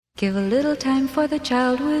Give a little time for the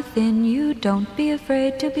child within you. Don't be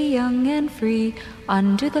afraid to be young and free.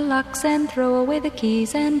 Undo the locks and throw away the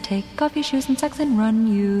keys and take off your shoes and socks and run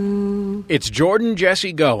you. It's Jordan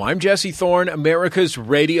Jesse Go. I'm Jesse Thorne, America's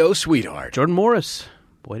radio sweetheart. Jordan Morris,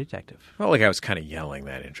 boy detective. I felt like I was kind of yelling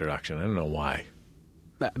that introduction. I don't know why.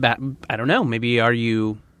 I don't know. Maybe do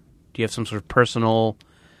you have some sort of personal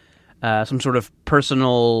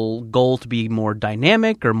goal to be more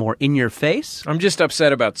dynamic or more in your face? I'm just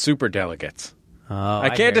upset about superdelegates. Oh, I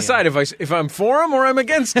can't decide if I'm for them or I'm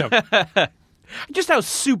against them. Just how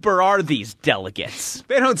super are these delegates?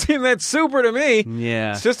 They don't seem that super to me.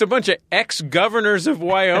 Yeah. It's just a bunch of ex-governors of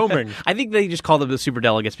Wyoming. I think they just call them the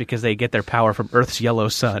superdelegates because they get their power from Earth's yellow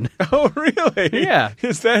sun. Oh, really? Yeah.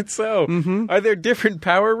 Is that so? Mm-hmm. Are there different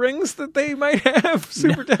power rings that they might have,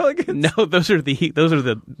 superdelegates? No, those are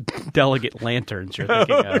the delegate lanterns you're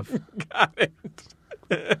thinking of. Got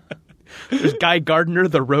it. There's Guy Gardner,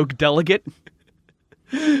 the rogue delegate.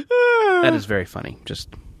 That is very funny. Just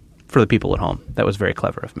for the people at home. That was very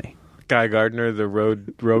clever of me. Guy Gardner, the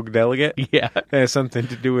rogue delegate? Yeah. It has something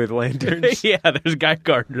to do with lanterns? Yeah, there's Guy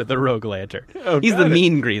Gardner, the rogue lantern. Oh, he's the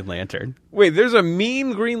mean Green Lantern. Wait, there's a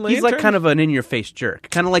mean Green Lantern? He's like kind of an in-your-face jerk,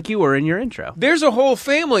 kind of like you were in your intro. There's a whole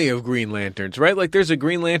family of Green Lanterns, right? Like there's a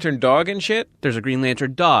Green Lantern dog and shit? There's a Green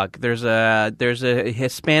Lantern dog. There's a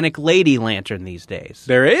Hispanic lady lantern these days.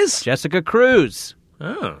 There is? Jessica Cruz.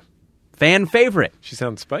 Oh. Fan favorite. She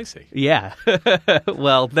sounds spicy. Yeah.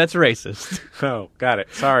 Well, that's racist. Oh, got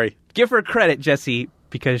it. Sorry. Give her credit, Jesse,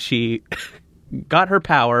 because she got her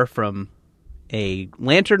power from a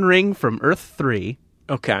lantern ring from Earth 3.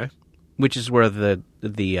 Okay. Which is where the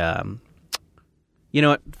you know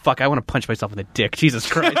what? Fuck, I want to punch myself in the dick. Jesus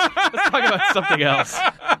Christ. Let's talk about something else.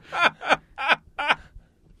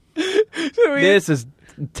 This is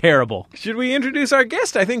terrible. Should we introduce our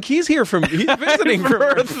guest? I think he's visiting from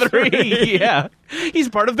Earth 3. Yeah. He's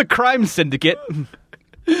part of the crime syndicate.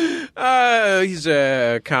 He's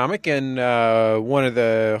a comic and one of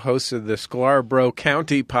the hosts of the Scarborough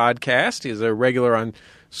County podcast. He's a regular on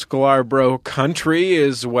Scarborough Country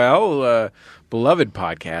as well. Beloved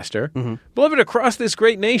podcaster. Mm-hmm. Beloved across this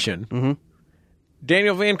great nation. Mm-hmm.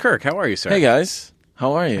 Daniel Van Kirk, how are you, sir? Hey, guys.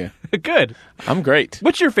 How are you? Good. I'm great.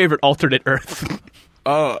 What's your favorite alternate Earth?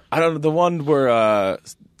 I don't know. The one where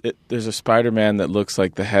there's a Spider-Man that looks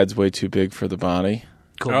like the head's way too big for the body.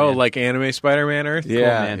 Cool, man. Like anime Spider-Man Earth?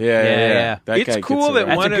 Yeah, cool, yeah. It's cool that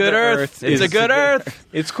one of the Earths It's a good Earth.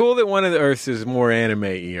 It's cool that one of the Earths is more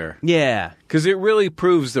anime-ier. Yeah. Because it really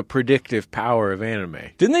proves the predictive power of anime.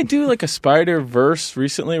 Didn't they do like a Spider-Verse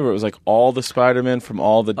recently where it was like all the Spider-Men from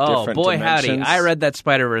all the different boy, dimensions? howdy. I read that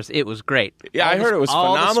Spider-Verse. It was great. Yeah, I heard it was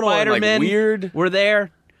phenomenal all the and like weird. Were there.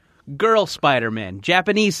 Girl Spider-Man,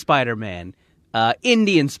 Japanese Spider-Man,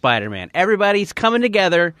 Indian Spider-Man. Everybody's coming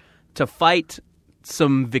together to fight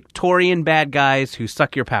some Victorian bad guys who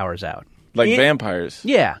suck your powers out. Like vampires.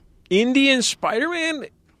 Yeah. Indian Spider-Man?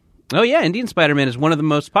 Oh, yeah. Indian Spider-Man is one of the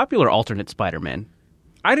most popular alternate Spider-Men.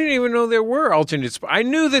 I didn't even know there were alternate I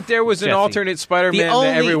knew that there was an alternate Spider-Man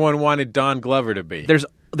that everyone wanted Don Glover to be. There's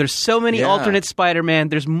so many alternate Spider-Man.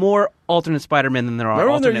 There's more alternate Spider-Man than there are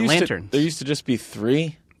alternate lanterns. There used to just be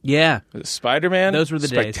 3. Yeah. Spider-Man, those were the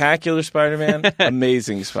Spectacular Spider-Man,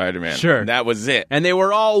 Amazing Spider-Man. Sure. And that was it. And they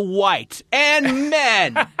were all white and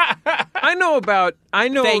men.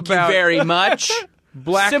 Thank you very much.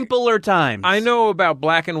 Simpler times. I know about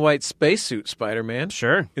black and white spacesuit Spider-Man.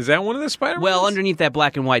 Sure. Is that one of the Spider-Mans? Well, underneath that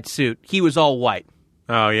black and white suit, he was all white.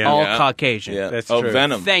 Oh, yeah. All Caucasian. Yeah. That's true.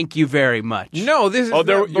 Venom. Thank you very much. No, this is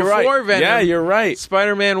you're before right. Venom. Yeah, you're right.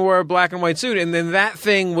 Spider-Man wore a black and white suit, and then that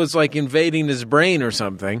thing was like invading his brain or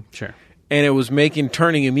something. Sure. And it was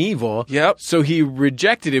turning him evil. Yep. So he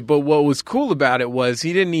rejected it. But what was cool about it was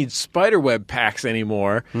he didn't need spiderweb packs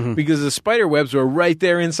anymore because the spiderwebs were right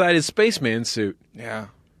there inside his spaceman suit. Yeah.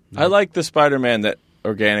 I like the Spider-Man that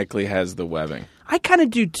organically has the webbing. I kind of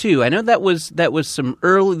do too. I know there was some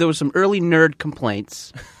early nerd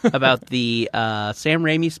complaints about the Sam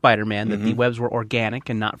Raimi Spider-Man that the webs were organic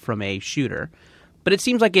and not from a shooter. But it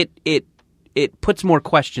seems like it puts more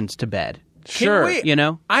questions to bed. Sure. You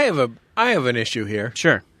know? I have an issue here.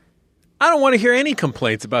 Sure. I don't want to hear any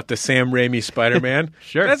complaints about the Sam Raimi Spider-Man.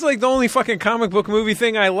 Sure. That's like the only fucking comic book movie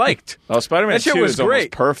thing I liked. Oh, Spider-Man that shit 2 was is great.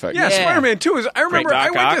 Almost perfect. Yeah, Spider-Man 2 is... I remember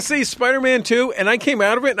I went to see Spider-Man 2, and I came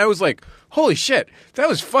out of it, and I was like, holy shit, that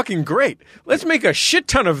was fucking great. Let's make a shit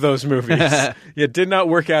ton of those movies. It did not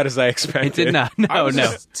work out as I expected. It did not. I was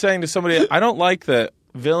just saying to somebody, I don't like that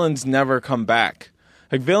villains never come back.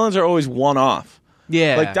 Like, villains are always one-off.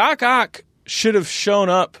 Yeah. Like, Doc Ock should have shown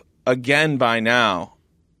up again by now.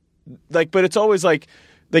 Like, but it's always like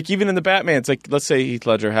like even in the Batman, it's like, let's say Heath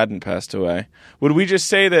Ledger hadn't passed away. Would we just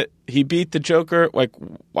say that he beat the Joker? Like,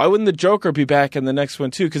 why wouldn't the Joker be back in the next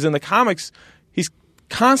one too? Because in the comics,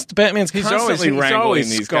 Batman's constantly wrangling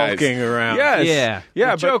these guys. Skulking around. Yes.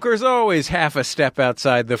 Yeah. The Joker's always half a step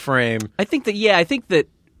outside the frame. I think that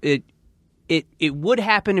it would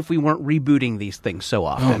happen if we weren't rebooting these things so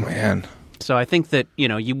often. Oh man. So I think that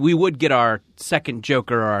we would get our second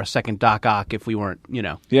Joker or our second Doc Ock if we weren't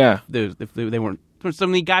if they weren't so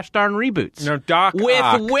many gosh darn reboots. Doc with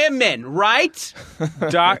Ock. women, right?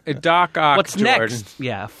 Doc Ock. What's Jordan. next?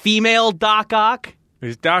 Yeah, female Doc Ock.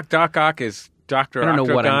 Is Doc Ock is Dr.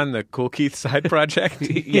 Octagon, the Cool Keith side project?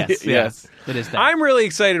 Yes. It is that. I'm really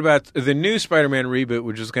excited about the new Spider-Man reboot,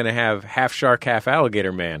 which is going to have half shark, half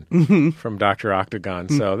alligator man from Dr. Octagon.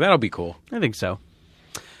 So that'll be cool. I think so.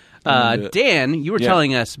 Dan, you were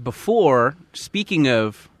telling us before, speaking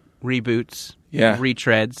of reboots,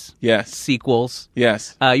 retreads, sequels.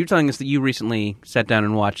 Yes. You were telling us that you recently sat down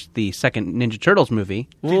and watched the second Ninja Turtles movie.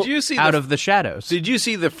 Did you see Out of the Shadows? Did you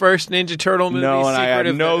see the first Ninja Turtle movie? No, and I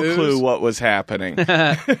had no clue what was happening.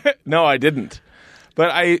 No, I didn't.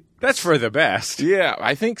 But that's for the best. Yeah,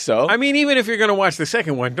 I think so. I mean, even if you're going to watch the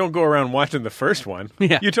second one, don't go around watching the first one.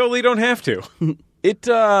 Yeah. You totally don't have to.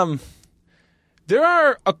 There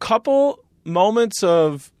are a couple moments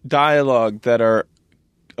of dialogue that are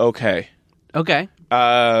okay. Okay.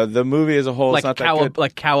 The movie as a whole is not that good.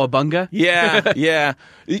 Like Cowabunga? Yeah.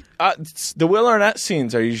 The Will Arnett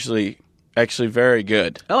scenes are usually actually very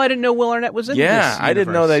good. Oh, I didn't know Will Arnett was in this universe. I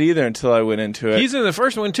didn't know that either until I went into it. He's in the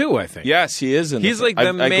first one too, I think. Yes, he is in. He's like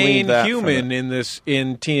the main human in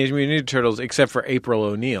in Teenage Mutant Ninja Turtles, except for April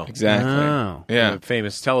O'Neil. Exactly. Oh. Yeah, the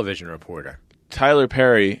famous television reporter. Tyler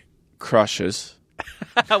Perry crushes.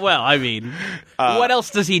 Well, I mean, what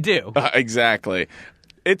else does he do? Exactly.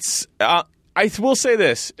 It's. I will say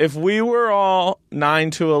this: if we were all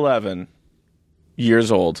 9 to 11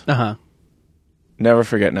 years old, never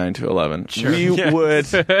forget 9 to 11. Sure. We would.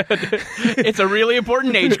 It's a really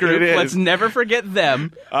important age group. It is. Let's never forget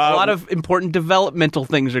them. A lot of important developmental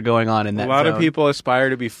things are going on in that. A lot of people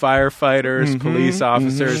aspire to be firefighters, police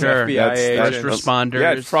officers, FBI agents, first responders.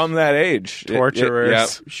 Yeah, from that age,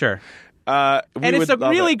 torturers. Sure. And it's a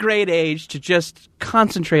really great age to just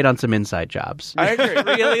concentrate on some inside jobs. I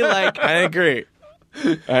agree. Really, I agree.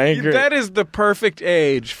 That is the perfect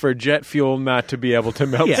age for jet fuel not to be able to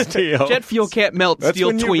melt steel. Jet fuel can't melt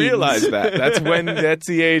steel tweens. That's when you realize that. That's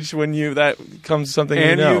the age when that comes something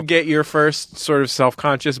and you get your first sort of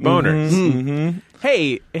self-conscious boners. Mm-hmm.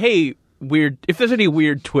 Hey, weird. If there's any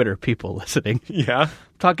weird Twitter people listening,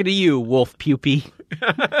 talking to you, Wolf Pupy.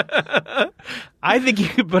 I think you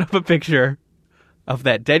could put up a picture of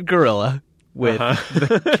that dead gorilla with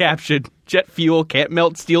the caption "Jet fuel can't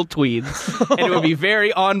melt steel tweeds," and it would be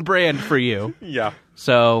very on brand for you. Yeah.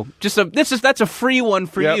 So that's a free one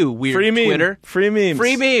for you. Weird free meme. Twitter, free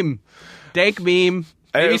meme, dank meme.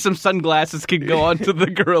 Maybe some sunglasses could go onto the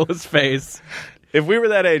gorilla's face. If we were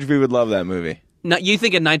that age, we would love that movie. No, you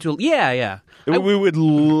think at 9 to 11? Yeah. We would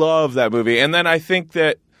love that movie, and then I think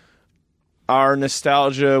that our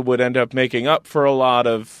nostalgia would end up making up for a lot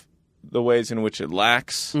of the ways in which it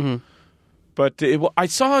lacks. Mm-hmm. But I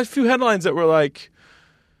saw a few headlines that were like,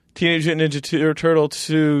 Teenage Mutant Ninja Turtle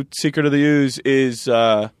 2 Secret of the Ooze is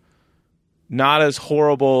not as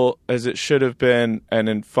horrible as it should have been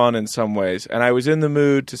and fun in some ways. And I was in the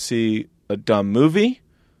mood to see a dumb movie,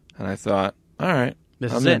 and I thought, all right.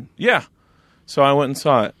 This is it. Yeah. So I went and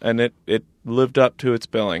saw it, and it lived up to its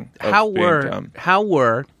billing. How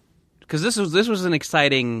were because this was an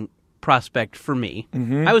exciting prospect for me.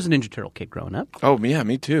 Mm-hmm. I was a Ninja Turtle kid growing up. Oh yeah,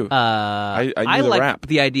 me too. I knew the liked rap.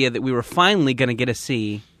 The idea that we were finally going to get to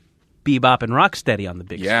see Bebop and Rocksteady on the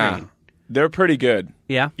big screen. They're pretty good.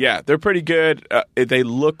 Yeah? Yeah, they're pretty good. They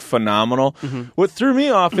look phenomenal. Mm-hmm. What threw me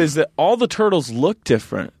off is that all the turtles look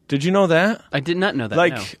different. Did you know that? I did not know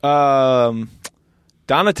that,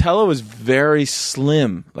 Donatello is very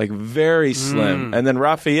slim. Very slim. And then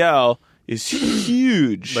Raphael is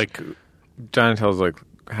huge. Donatello's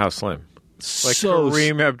how slim?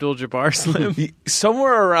 Kareem Abdul-Jabbar slim?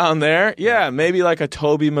 Somewhere around there. Yeah, maybe like a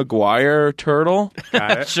Tobey Maguire turtle.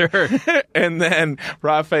 Got it. Sure. And then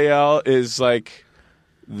Raphael is like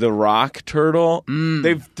the Rock turtle.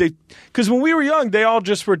 Because when we were young, they all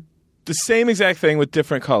just were the same exact thing with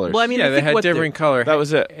different colors. Well, I mean, they had different color. That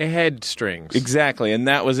was it. Head strings. Exactly, and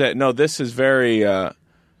that was it. No, this is very.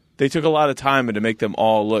 They took a lot of time to make them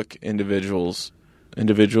all look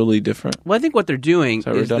individually different. Well, I think what they're doing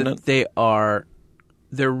is that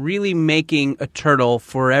they're really making a turtle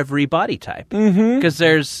for every body type. Because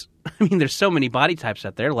there's I mean, there's so many body types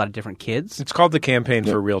out there, a lot of different kids. It's called the Campaign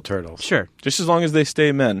for Real Turtles. Sure. Just as long as they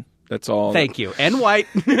stay men. That's all. Thank you. And white.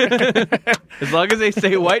 As long as they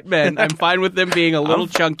say white men, I'm fine with them being a little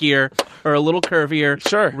chunkier or a little curvier.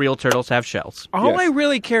 Sure. Real turtles have shells. All I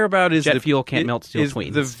really care about is Jet fuel can't melt steel is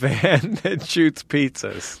tweens. the van that shoots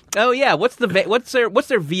pizzas. Oh yeah, what's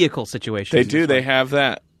their vehicle situation? They do. They have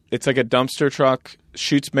that. It's like a dumpster truck,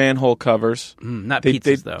 shoots manhole covers. Not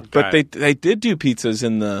pizzas though. But they did do pizzas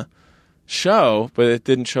in the show, but it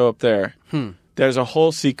didn't show up there. There's a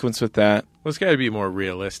whole sequence with that. Well, it's got to be more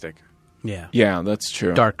realistic. Yeah. Yeah, that's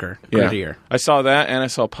true. Darker, grittier. I saw that, and I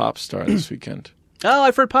saw Popstar this weekend. Oh,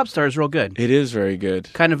 I've heard Popstar is real good. It is very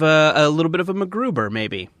good. Kind of a little bit of a MacGruber,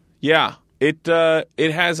 maybe. Yeah, it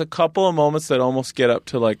has a couple of moments that almost get up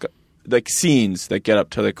to like scenes that get up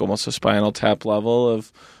to like almost a Spinal Tap level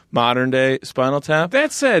of modern day Spinal Tap.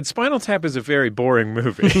 That said, Spinal Tap is a very boring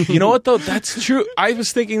movie. You know what though? That's true. I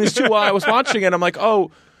was thinking this too while I was watching it. I'm like, oh,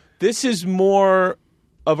 this is more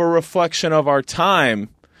of a reflection of our time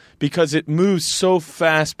because it moves so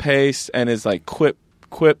fast paced and is like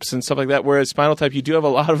quips and stuff like that. Whereas Spinal Tap, you do have a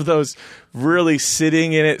lot of those really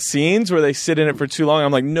sitting in it scenes where they sit in it for too long.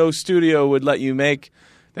 I'm like, no studio would let you make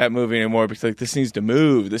that movie anymore because like this needs to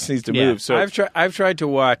move. This needs to move. So I've tried to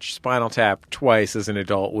watch Spinal Tap twice as an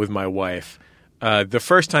adult with my wife. The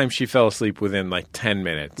first time she fell asleep within like 10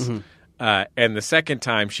 minutes. And the second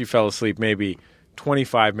time she fell asleep maybe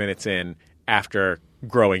 25 minutes in after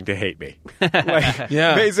growing to hate me.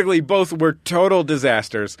 Basically, both were total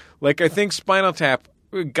disasters. Like, I think Spinal Tap,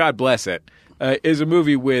 God bless it, is a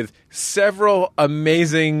movie with several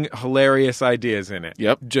amazing, hilarious ideas in it.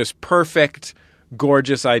 Yep. Just perfect,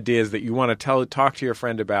 gorgeous ideas that you want to talk to your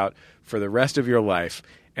friend about for the rest of your life.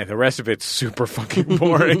 And the rest of it's super fucking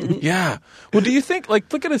boring. Yeah. Well, do you think,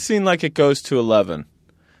 like, look at a scene like It Goes to 11.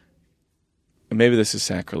 Maybe this is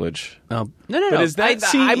sacrilege. Oh, no. But is that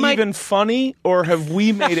scene even funny, or have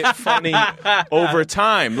we made it funny over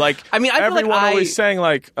time? Like, I mean, I feel like everyone always saying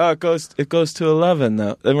like, "Oh, it goes to 11,"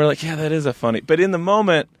 though, and we're like, "Yeah, that is a funny." But in the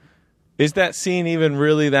moment, is that scene even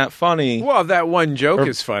really that funny? Well, that one joke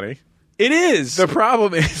is funny. It is. The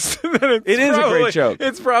problem is that it is a great joke.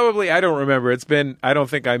 It's probably, I don't remember. I don't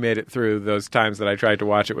think I made it through those times that I tried to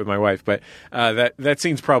watch it with my wife, but that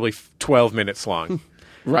scene's probably 12 minutes long.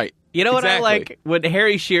 Right. You know what exactly. I like? When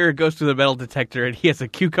Harry Shearer goes to the metal detector and he has a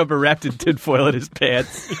cucumber wrapped in tinfoil in his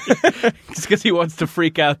pants. Just because he wants to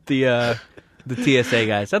freak out the TSA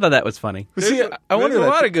guys. I thought that was funny. There's a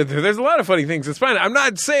lot of good things. There's a lot of funny things. It's fine. I'm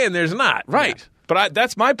not saying there's not. Right. Yeah. But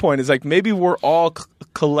that's my point, is like maybe we're all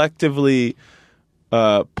collectively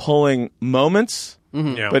pulling moments.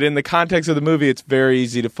 Mm-hmm. Yeah. But in the context of the movie, it's very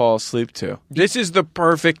easy to fall asleep to. This is the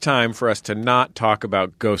perfect time for us to not talk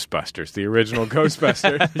about Ghostbusters, the original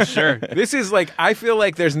Ghostbusters. Sure. This is like, I feel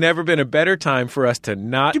like there's never been a better time for us to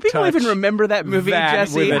not Do people even remember that movie,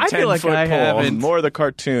 Jesse? I feel like I haven't. More of the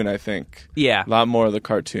cartoon, I think. Yeah. A lot more of the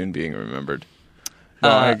cartoon being remembered. No,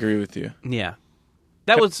 I agree with you. Yeah.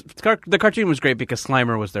 The cartoon was great because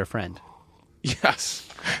Slimer was their friend. Yes,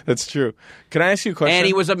 that's true. Can I ask you a question? And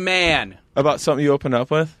he was a man. About something you opened up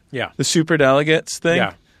with? Yeah. The superdelegates thing?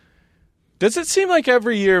 Yeah. Does it seem like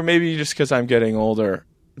every year, maybe just because I'm getting older,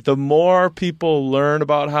 the more people learn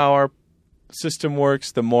about how our system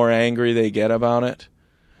works, the more angry they get about it?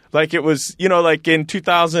 Like it was, like in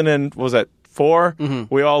 2004,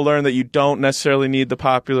 we all learned that you don't necessarily need the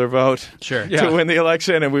popular vote to win the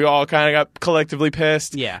election, and we all kind of got collectively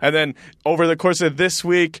pissed. Yeah. And then over the course of this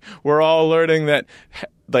week, we're all learning that,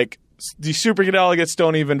 like, the superdelegates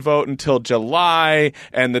don't even vote until July,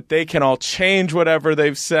 and that they can all change whatever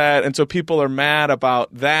they've said, and so people are mad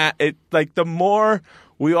about that. The more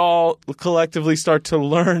we all collectively start to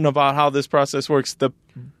learn about how this process works, the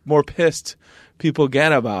more pissed people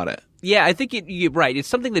get about it. Yeah, I think you're right. It's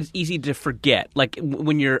something that's easy to forget. Like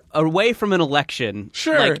when you're away from an election,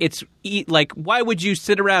 sure. Like it's like, why would you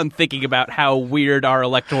sit around thinking about how weird our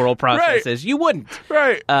electoral process is? You wouldn't,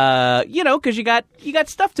 right? Because you got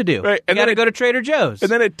stuff to do. Right, and you got to go to Trader Joe's, and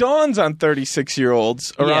then it dawns on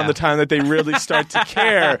 36-years around the time that they really start to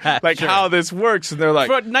care, like how this works, and they're like,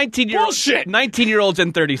 19-year-olds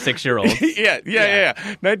and 36-year-olds. yeah.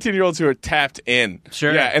 19-year-olds who are tapped in,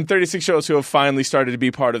 sure, yeah, and 36-year-olds who have finally started to be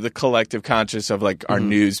part of the collective conscious of like our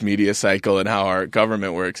news media cycle and how our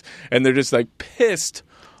government works, and they're just like pissed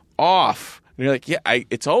off. And you're like, yeah,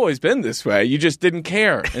 it's always been this way. You just didn't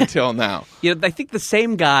care until now. I think the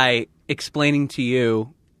same guy explaining to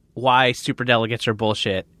you why superdelegates are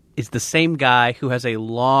bullshit is the same guy who has a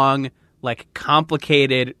long,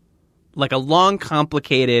 complicated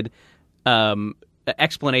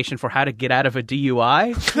explanation for how to get out of a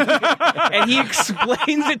DUI, and he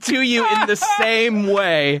explains it to you in the same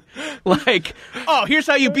way. Like, oh, here's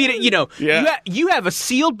how you beat it. You know, you have a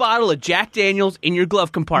sealed bottle of Jack Daniels in your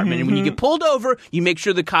glove compartment, and when you get pulled over, you make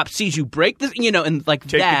sure the cop sees you break this, you know, and like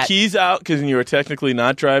Take the keys out because you were technically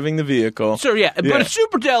not driving the vehicle. Sure, yeah. But a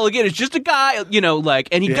superdelegate is just a guy, you know, like,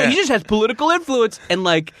 and he just has political influence, and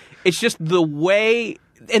like, it's just the way,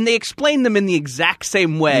 and they explain them in the exact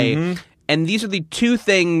same way. And these are the two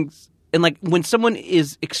things, and like when someone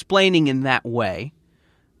is explaining in that way,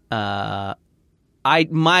 my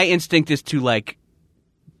instinct is to like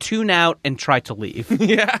tune out and try to leave.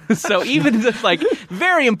 Yeah. So even if, like,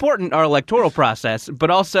 very important our electoral process, but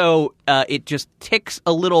also it just ticks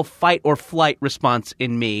a little fight or flight response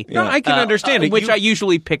in me. No, I can understand it. Which I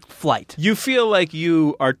usually pick flight. You feel like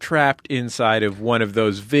you are trapped inside of one of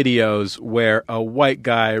those videos where a white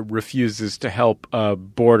guy refuses to help a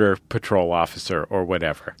border patrol officer or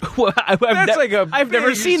whatever. Well, I've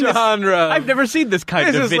never seen genre. This. I've never seen this kind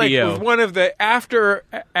of video. This is like one of the after.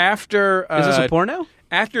 Is this a porno?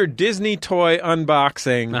 After Disney toy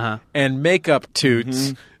unboxing and makeup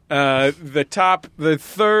toots, the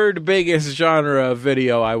third biggest genre of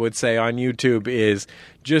video, I would say, on YouTube is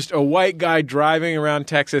just a white guy driving around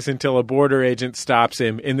Texas until a border agent stops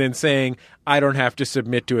him and then saying, I don't have to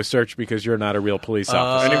submit to a search because you're not a real police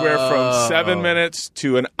officer. Anywhere from 7 minutes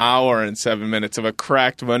to an hour and 7 minutes of a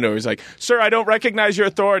cracked window. He's like, sir, I don't recognize your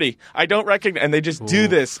authority. I don't recognize. And they just do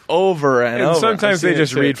this over and over. Sometimes they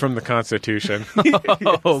just read from the Constitution.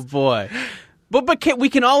 Oh, boy. But we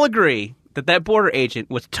can all agree that border agent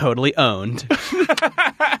was totally owned.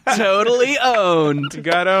 Totally owned.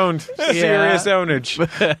 Got owned. Serious ownage.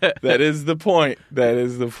 That is the point. That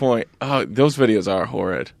is the point. Oh, those videos are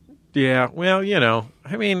horrid. Yeah, well, you know,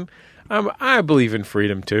 I mean, I believe in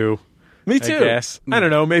freedom, too. Me too. I guess. I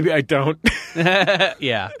don't know. Maybe I don't.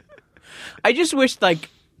 Yeah. I just wish, like,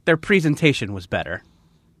 their presentation was better.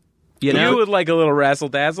 You know? You would like a little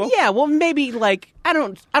razzle-dazzle? Yeah, well, maybe, like, I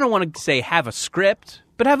don't want to say have a script,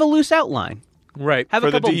 but have a loose outline. Right. Have For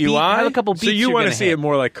a couple the DUI? have a couple beats. So you want to see hit. it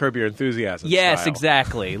more like Curb Your Enthusiasm Yes, style.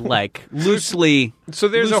 exactly. Like, loosely. So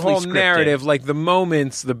there's a whole scripted. narrative, like the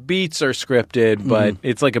moments, the beats are scripted, but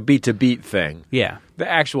it's like a beat-to-beat thing. Yeah. The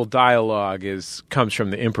actual dialogue comes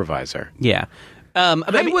from the improviser. Yeah.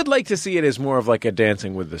 I would like to see it as more of like a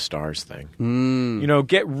Dancing with the Stars thing. You know,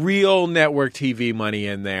 get real network TV money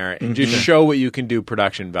in there and just show what you can do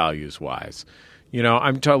production values-wise. You know,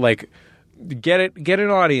 I'm talking like... Get an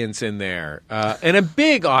audience in there, and a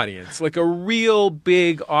big audience, like a real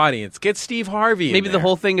big audience. Get Steve Harvey in Maybe there. the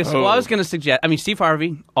whole thing is... Well, I was going to suggest... I mean, Steve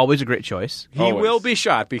Harvey, always a great choice. He will be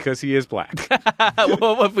shot because he is black.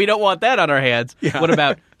 Well, if we don't want that on our hands, what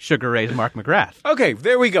about Sugar Ray's Mark McGrath? Okay,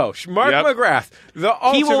 there we go. Mark McGrath, the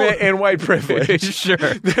ultimate in white privilege. Sure.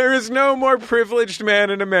 There is no more privileged man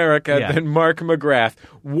in America than Mark McGrath.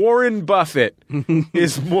 Warren Buffett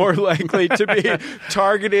is more likely to be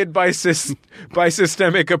targeted by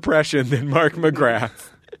systemic oppression than Mark McGrath.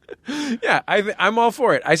 Yeah, I'm all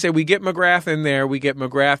for it. I say we get McGrath in there. We get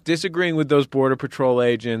McGrath disagreeing with those Border Patrol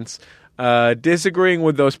agents, disagreeing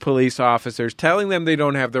with those police officers, telling them they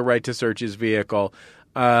don't have the right to search his vehicle.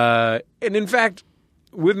 And in fact,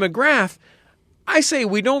 with McGrath, I say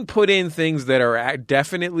we don't put in things that are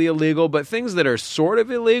definitely illegal, but things that are sort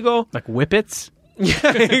of illegal. Like whippets?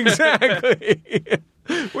 Yeah, exactly.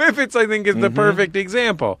 Whippets, I think, is the perfect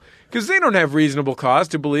example. Because they don't have reasonable cause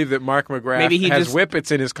to believe that Mark McGrath has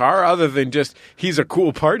whippets in his car other than just he's a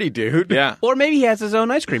cool party dude. Yeah. Or maybe he has his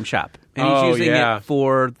own ice cream shop, and he's using it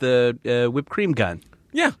for the whipped cream gun.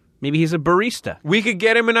 Yeah. Maybe he's a barista. We could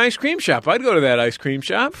get him an ice cream shop. I'd go to that ice cream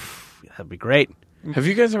shop. That'd be great. Have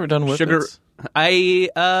you guys ever done whippets? Sugar.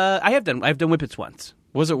 I've done whippets once.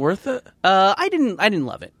 Was it worth it? I didn't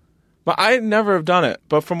love it. But I never have done it.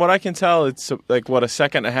 But from what I can tell, it's like, a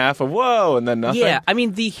second and a half of whoa, and then nothing. Yeah, I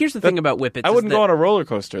mean, here's the thing about whippets. I wouldn't go on a roller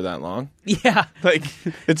coaster that long. Yeah. Like,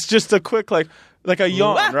 it's just a quick, like a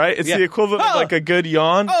yawn, right? It's the equivalent of like a good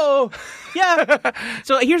yawn. Oh, yeah.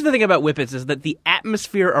 So here's the thing about whippets is that the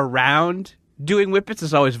atmosphere around doing whippets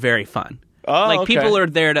is always very fun. Oh, like, okay. people are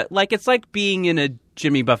there to, like, it's like being in a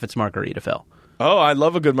Jimmy Buffett's Margaritaville. Oh, I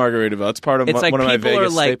love a good Margaritaville. It's part of one of my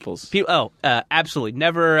Vegas staples. Absolutely.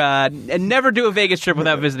 Never do a Vegas trip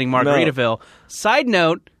without visiting Margaritaville. No. Side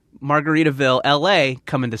note, Margaritaville, L.A.,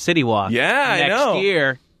 coming to City Walk next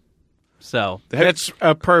year. So that's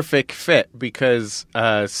a perfect fit because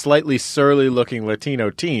slightly surly-looking Latino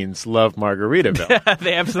teens love Margaritaville.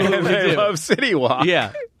 They absolutely do. They love City Walk.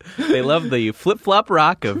 Yeah. They love the flip-flop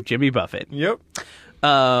rock of Jimmy Buffett. Yep.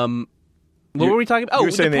 What were we talking about? You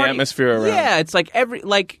were saying the atmosphere around. Yeah, it's like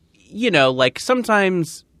like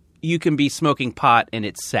sometimes you can be smoking pot and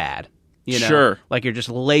it's sad. Sure. Like you're just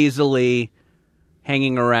lazily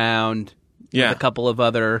hanging around with a couple of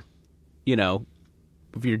other,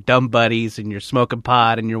 of your dumb buddies, and you're smoking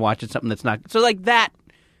pot and you're watching something that's not... So like that,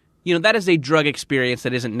 that is a drug experience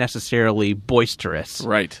that isn't necessarily boisterous.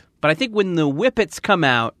 Right. But I think when the Whippets come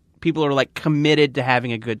out, people are like committed to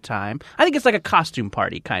having a good time. I think it's like a costume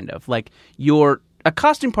party, kind of. Like a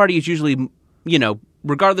costume party is usually,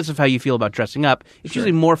 regardless of how you feel about dressing up, it's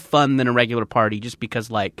usually more fun than a regular party, just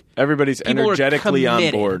because like everybody's energetically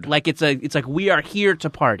on board. Like it's like we are here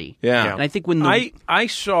to party. Yeah. And I think when I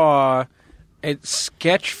saw at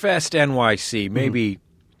Sketchfest NYC maybe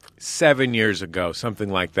 7 years ago,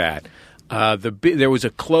 something like that. There was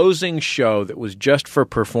a closing show that was just for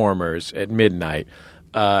performers at midnight,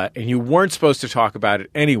 and you weren't supposed to talk about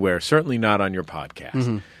it anywhere, certainly not on your podcast.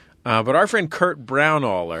 Mm-hmm. But our friend Kurt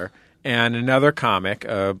Brownaller and another comic,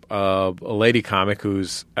 a lady comic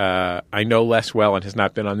who's I know less well and has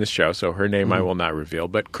not been on this show, so her name I will not reveal,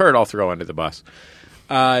 but Kurt I'll throw under the bus,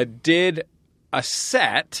 did a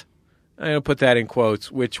set, I'm going to put that in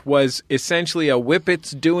quotes, which was essentially a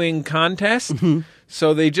Whippets doing contest. Mm-hmm.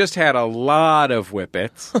 So they just had a lot of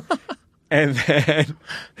Whippets. And then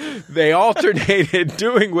they alternated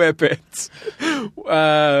doing Whippets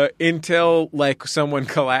until like someone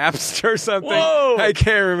collapsed or something. Whoa! I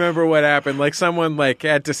can't remember what happened. Like someone like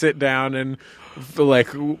had to sit down and like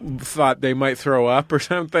thought they might throw up or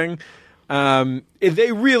something.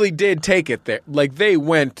 They really did take it there. Like they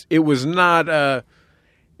went. It was not.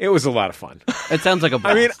 It was a lot of fun. it sounds like a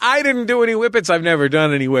blast. I mean, I didn't do any Whippets. I've never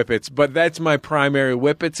done any Whippets, but that's my primary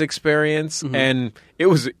Whippets experience, and it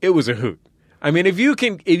was a hoot. I mean, if you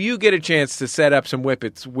get a chance to set up some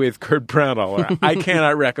Whippets with Kurt Brownaller, I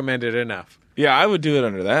cannot recommend it enough. Yeah, I would do it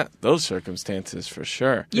under those circumstances for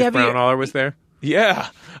sure. Yeah, if Brownaller was there. Yeah.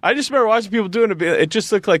 I just remember watching people doing it. It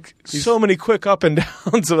just looked like so many quick up and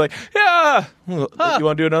downs of like, yeah. You want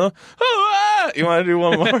to do another? You want to do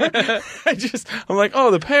one more? I'm like, oh,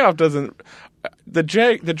 the payoff doesn't... The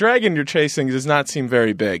dragon you're chasing does not seem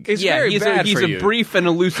very big. It's very bad he's for a you. brief and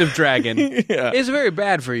elusive dragon. Yeah. It's very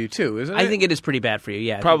bad for you, too, isn't it? I think it is pretty bad for you,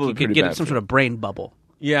 yeah. Probably you could pretty get bad some for sort of brain bubble.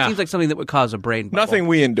 Yeah. Seems like something that would cause a brain bubble. Nothing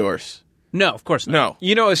we endorse. No, of course not.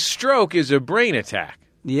 No. A stroke is a brain attack.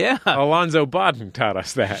 Yeah. Alonzo Bodden taught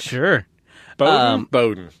us that. Sure.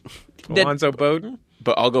 Bowden. Alonzo Bowden?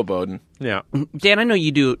 But I'll go Bowden. Yeah. Dan, I know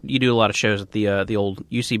you do a lot of shows at the old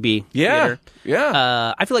UCB theater.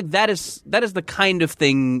 Yeah. I feel like that is the kind of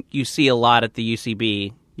thing you see a lot at the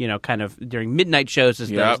UCB, kind of during midnight shows, is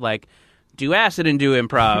those like do acid and do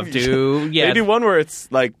improv. They do one where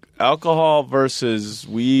it's like alcohol versus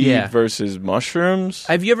weed versus mushrooms.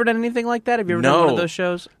 Have you ever done anything like that? Have you ever done one of those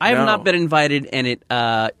shows? I have not been invited,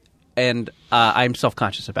 and I'm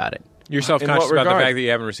self-conscious about it. You're self-conscious about the fact that you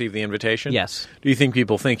haven't received the invitation? Yes. Do you think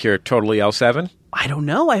people think you're totally L7? I don't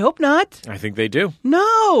know. I hope not. I think they do.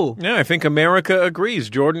 No. Yeah, I think America agrees.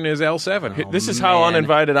 Jordan is L7. This is how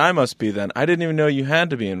uninvited I must be then. I didn't even know you had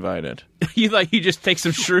to be invited. You just take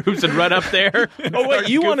some shrooms and run up there? Oh, wait,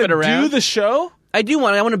 you want to do the show? I do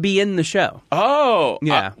want. I want to be in the show. Oh.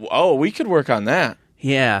 Yeah. We could work on that.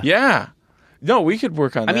 Yeah. Yeah. No, we could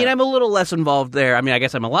work on that. I mean, I'm a little less involved there. I mean, I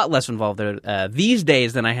guess I'm a lot less involved there these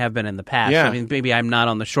days than I have been in the past. Yeah. I mean, maybe I'm not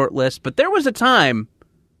on the short list, but there was a time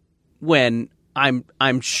when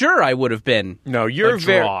I'm sure I would have been. No, you're a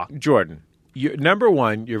draw. Jordan. Number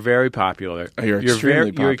one, you're very popular. You're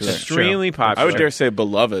extremely popular. You're extremely popular. I would dare say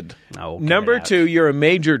beloved. Oh, Number two, you're a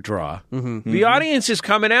major draw. Mm-hmm. The audience is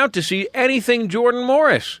coming out to see anything Jordan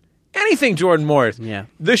Morris. Anything Jordan Morris. Yeah.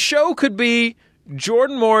 The show could be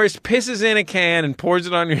Jordan Morris pisses in a can and pours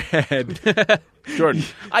it on your head. Jordan.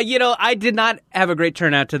 I did not have a great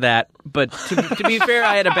turnout to that, but to be fair,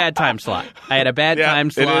 I had a bad time slot. Time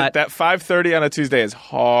slot. That 5:30 on a Tuesday is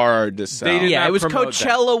hard to sell. Yeah, it was promote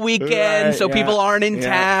Coachella weekend, Right, so yeah. people aren't in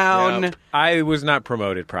town. Yep. I was not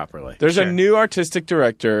promoted properly. There's a new artistic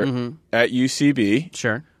director at UCB.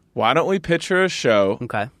 Sure. Why don't we pitch her a show?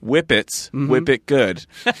 Okay. Whippets, Whip It Good.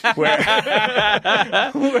 Where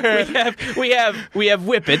we have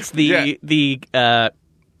Whippets, the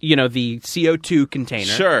CO2 container.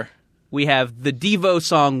 Sure. We have the Devo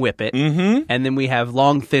song Whip It, and then we have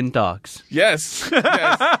Long Thin Dogs. Yes.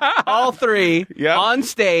 All three on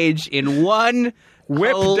stage in one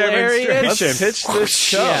whip hilarious... demonstration. Let's pitch this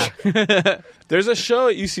show. Yeah. There's a show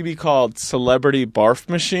at UCB called Celebrity Barf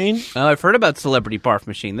Machine. Oh, I've heard about Celebrity Barf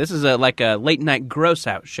Machine. This is like a late night gross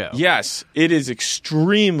out show. Yes, it is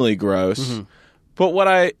extremely gross. But what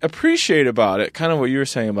I appreciate about it, kind of what you were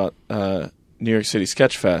saying about New York City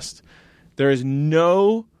Sketch Fest, there is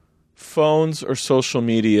no phones or social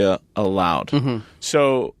media allowed. Mm-hmm.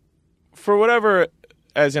 So for whatever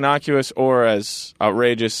as innocuous or as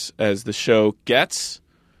outrageous as the show gets,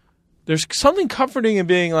 there's something comforting in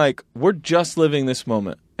being like, we're just living this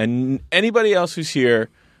moment. And anybody else who's here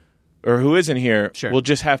or who isn't here Sure. will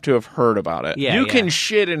just have to have heard about it. Yeah, you yeah. can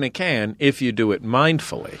shit in a can if you do it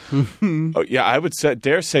mindfully. Oh, yeah, I would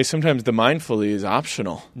dare say sometimes the mindfully is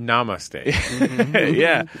optional. Namaste.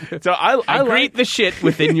 Yeah. So I Greet like the shit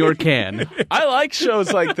within your can. I like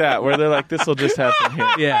shows like that where they're like, this will just happen here.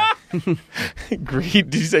 Yeah. Greet?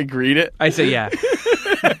 Did you say greet it? I say yeah.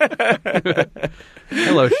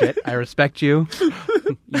 Hello, shit. I respect you.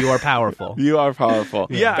 You are powerful. You are powerful.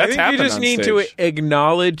 Yeah, I That's think you happened just on need stage. to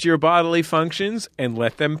acknowledge your bodily functions and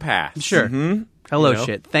let them pass. Sure. Hello, You know?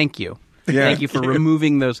 shit. Thank you. Yeah. Thank you for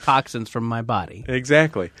removing those toxins from my body.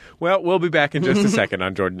 Exactly. Well, we'll be back in just a second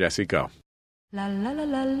on Jordan Jesse Go. La la la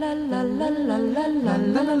la la la la la la la la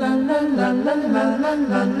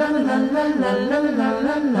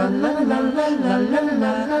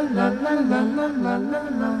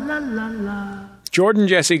Jordan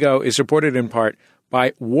Jesse Go is supported in part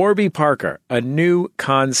by Warby Parker, a new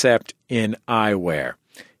concept in eyewear.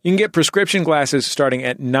 You can get prescription glasses starting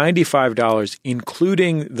at $95,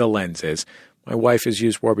 including the lenses. My wife has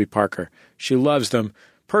used Warby Parker. She loves them.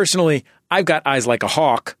 Personally, I've got eyes like a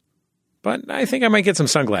hawk, but I think I might get some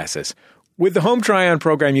sunglasses. With the Home Try-On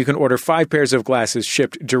program, you can order 5 pairs of glasses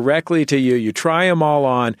shipped directly to you. You try them all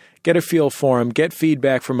on, get a feel for them, get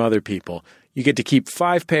feedback from other people. You get to keep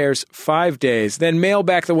 5 pairs, 5 days, then mail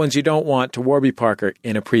back the ones you don't want to Warby Parker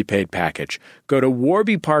in a prepaid package. Go to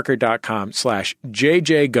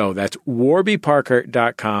warbyparker.com/JJGo. That's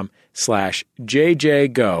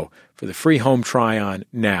warbyparker.com/JJGo for the free Home Try-On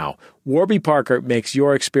now. Warby Parker makes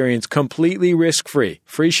your experience completely risk-free.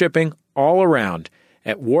 Free shipping all around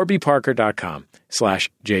at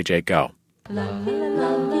warbyparker.com/JJGo.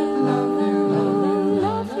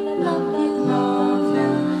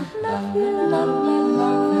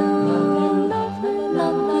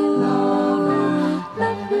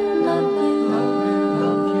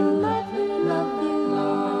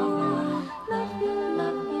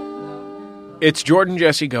 It's Jordan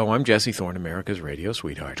Jesse Go. I'm Jesse Thorne, America's radio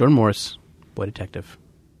sweetheart. Jordan Morris, boy detective.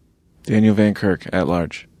 Daniel Van Kirk at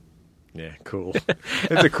large. Yeah, cool.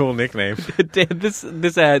 That's a cool nickname. This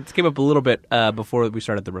came up a little bit before we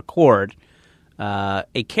started the record. A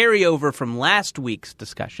carryover from last week's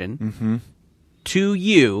discussion to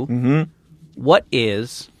you. What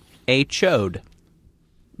is a chode?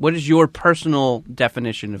 What is your personal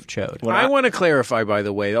definition of chode? I want to clarify, by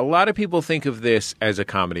the way, a lot of people think of this as a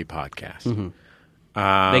comedy podcast.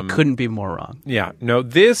 They couldn't be more wrong. Yeah, no,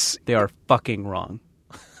 this, They are fucking wrong.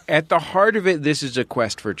 at the heart of it, this is a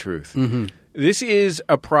quest for truth. This is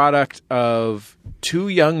a product of 2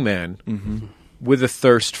 young men with a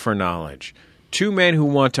thirst for knowledge. 2 men who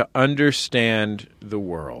want to understand the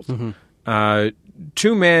world.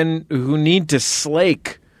 2 men who need to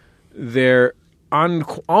slake their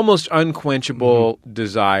almost unquenchable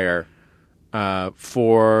desire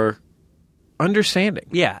for understanding.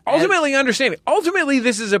 Yeah. Ultimately, understanding. Ultimately,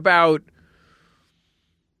 this is about,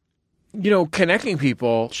 connecting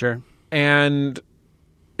people. Sure. And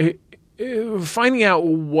finding out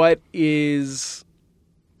what is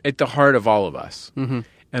at the heart of all of us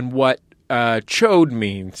and what chode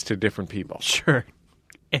means to different people. Sure.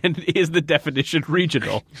 And is the definition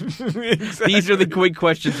regional? These are the quick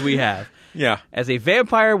questions we have. Yeah. As a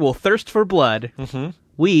vampire will thirst for blood,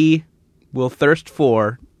 we will thirst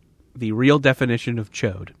for the real definition of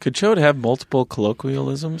chode. Could chode have multiple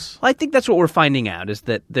colloquialisms? Well, I think that's what we're finding out is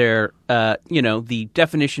that there, the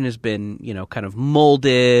definition has been, kind of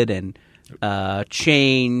molded and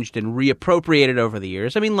changed and reappropriated over the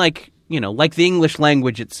years. I mean, like the English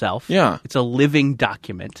language itself. Yeah. It's a living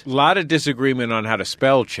document. A lot of disagreement on how to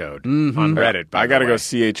spell chode on Reddit. I got to go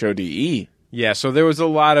CHODE. Yeah, so there was a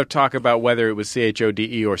lot of talk about whether it was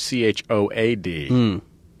CHODE or CHOAD.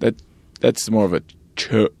 That's more of a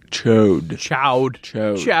chode. Chowd.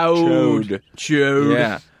 Chode. Chode.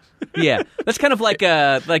 Yeah. Yeah. That's kind of like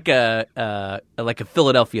a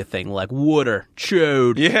Philadelphia thing, like water.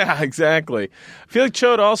 Chode. Yeah, exactly. I feel like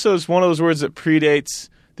chode also is one of those words that predates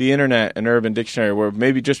the internet and Urban Dictionary, where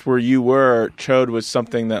maybe just where you were, chode was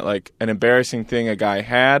something that like an embarrassing thing a guy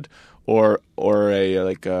had, or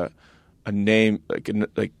a name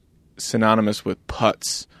like synonymous with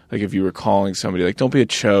putz. Like if you were calling somebody, like, don't be a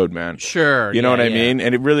chode, man. Sure. You know what I mean?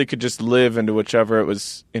 And it really could just live into whichever it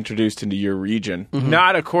was introduced into your region.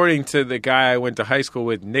 Not according to the guy I went to high school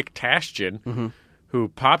with, Nick Tashjian, who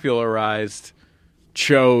popularized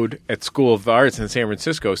chode at School of the Arts in San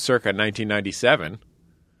Francisco circa 1997.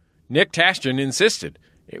 Nick Tashton insisted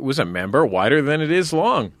it was a member wider than it is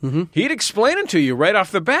long. Mm-hmm. He'd explain it to you right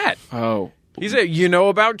off the bat. Oh. He said, you know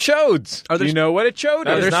about chodes. You know what a chode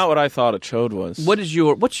That is. is not what I thought a chode was. What's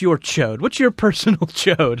your chode? What's your personal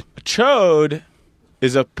chode? A chode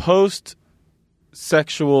is a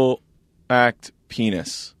post-sexual act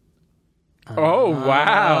penis. Oh,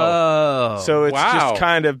 wow. So it's just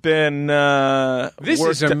kind of been This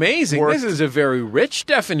is amazing. This is a very rich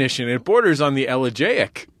definition. It borders on the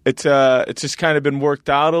elegiac. It's just kind of been worked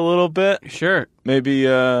out a little bit. Sure. Maybe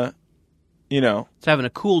It's having a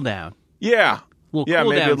cool down. Yeah. Cool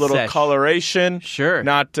maybe a down little sesh. coloration. Sure.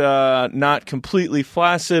 Not completely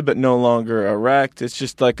flaccid, but no longer erect. It's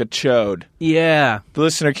just like a chode. Yeah. The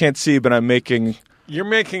listener can't see, but I'm making... You're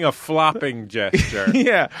making a flopping gesture.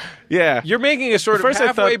 Yeah. You're making a sort of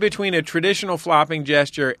halfway between a traditional flopping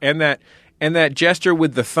gesture and that gesture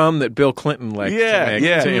with the thumb that Bill Clinton likes to make.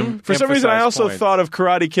 Yeah. For some reason, I also points. thought of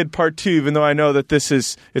Karate Kid Part 2, even though I know that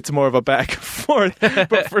it's more of a back and forth.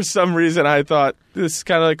 But for some reason, I thought this is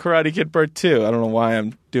kind of like Karate Kid Part 2. I don't know why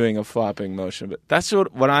I'm doing a flopping motion, but that's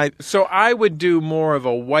what I... So I would do more of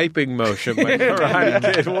a wiping motion like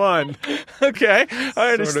Karate Kid 1. Okay,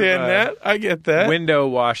 I understand that. I get that. Window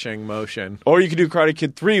washing motion. Or you could do Karate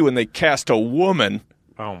Kid 3 when they cast a woman.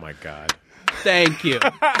 Oh, my God. Thank you.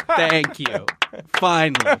 Thank you.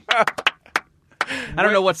 Finally. I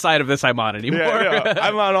don't know what side of this I'm on anymore. Yeah,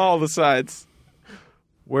 I'm on all the sides.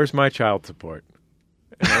 Where's my child support?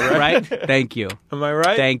 Am I right? Right? Thank you. Am I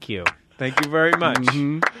right? Thank you. Thank you very much.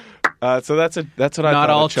 Mm-hmm. So that's what I thought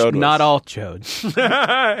a chode was. Not all chodes.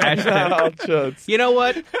 Not all chodes. You know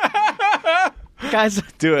what? Guys,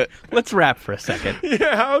 Do it. let's wrap for a second.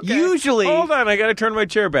 Yeah, okay. Usually- Hold on, I got to turn my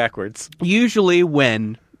chair backwards. Usually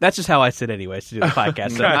when... That's just how I sit anyways to do the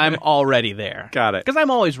podcast. So I'm already there. Got it. Because I'm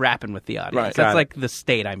always rapping with the audience. Right. That's Got like the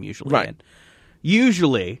state I'm usually Right. in.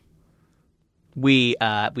 Usually, we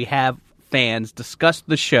have fans discuss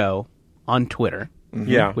the show on Twitter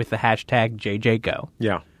Yeah. with the hashtag JJGo.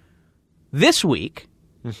 Yeah. This week,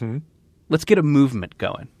 let's get a movement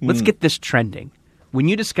going. Let's get this trending. When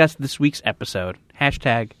you discuss this week's episode,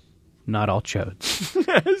 hashtag not all chodes.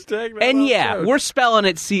 Hashtag not And all yeah, chodes. we're spelling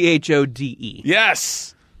it CHODE.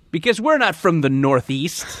 Yes. Because we're not from the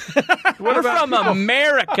Northeast. We're from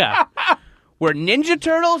America, where Ninja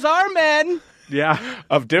Turtles are men Yeah.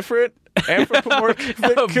 Of different anthropomorphic...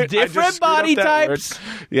 of different body types.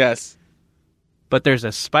 Yes. But there's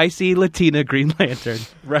a spicy Latina Green Lantern.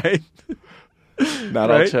 Right?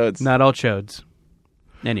 Not all Right? chodes. Not all chodes.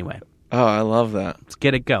 Anyway, Oh, I love that. let's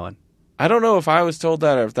get it going. I don't know if I was told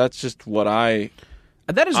that or if that's just what I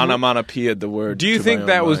That is onomatopoeia'd the word. Do you to think my own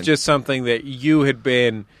that was mind. just something that you had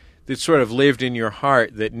been, that sort of lived in your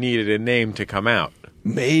heart that needed a name to come out?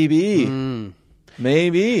 Maybe.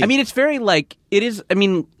 Maybe. I mean, it's very like, it is, I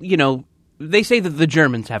mean, you know, they say that the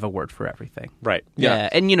Germans have a word for everything. Right. Yeah.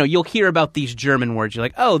 And, you know, you'll hear about these German words. You're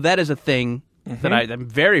like, oh, that is a thing that I'm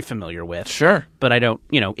very familiar with. Sure. But I don't,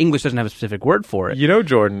 you know, English doesn't have a specific word for it. You know,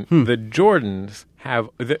 Jordan, the Jordans have,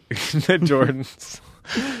 the Jordans,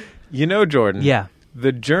 you know, Jordan. Yeah.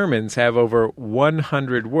 The Germans have over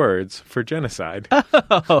 100 words for genocide.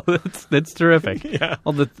 Oh, that's terrific. Yeah.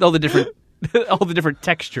 All the different all the different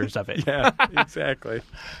textures of it. Yeah, exactly.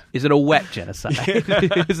 Is it a wet genocide?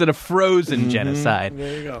 Is it a frozen genocide?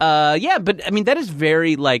 There you go. Yeah, but I mean that is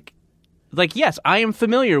very like yes, I am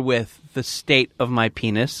familiar with the state of my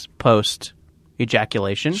penis post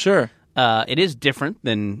ejaculation. Sure. It is different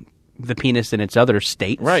than the penis in its other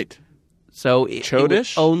states. Right. So it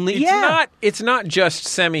Chodish? only It's not just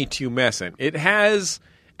semi-tumescent. It has,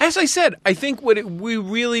 as I said, I think what we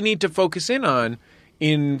really need to focus in on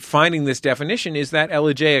in finding this definition is that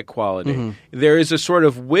elegiac quality. There is a sort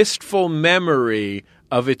of wistful memory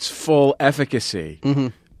of its full efficacy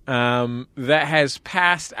that has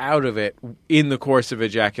passed out of it in the course of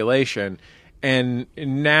ejaculation. And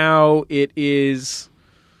now it is,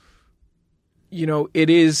 you know, it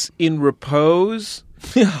is in repose,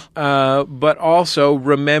 but also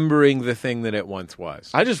remembering the thing that it once was.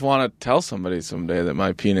 I just want to tell somebody someday that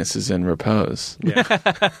my penis is in repose. Yeah.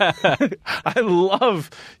 I love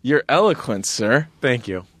your eloquence, sir. Thank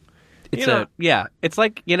you. It's You know- it's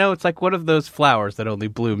like, you know, it's like one of those flowers that only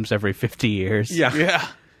blooms every 50 years. Yeah. Yeah.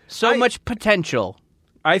 So much potential.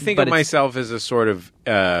 I think But of it's- myself as a sort of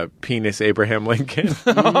penis Abraham Lincoln.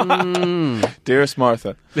 Dearest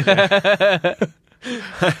Martha.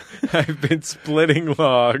 I've been splitting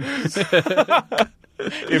logs.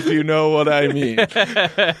 If you know what I mean.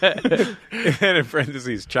 And in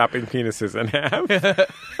parentheses, chopping penises in half.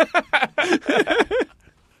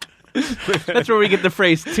 That's where we get the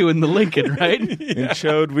phrase two in the Lincoln, right? In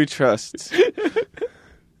Chode we trust.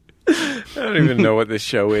 I don't even know what this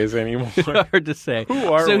show is anymore. Hard to say.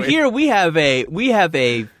 Who are so we? here we have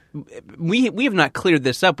not cleared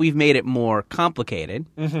this up. We've made it more complicated.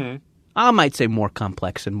 Mm-hmm. I might say more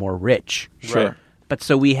complex and more rich. Sure. Right. But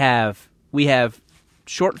so we have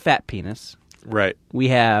short fat penis. Right. We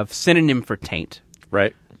have synonym for taint.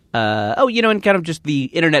 Right. And kind of just the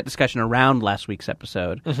internet discussion around last week's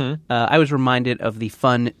episode. Mm-hmm. I was reminded of the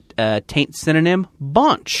fun taint synonym,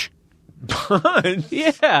 baunch. Bunch?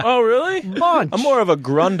 Yeah. Oh, really? Baunch. I'm more of a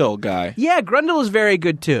grundle guy. Yeah, grundle is very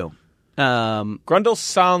good too. Grundle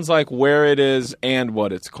sounds like where it is and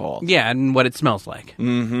what it's called. Yeah, and what it smells like.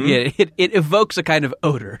 Mm-hmm. Yeah, it evokes a kind of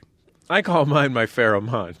odor. I call mine my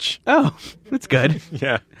pheromone. Oh, that's good.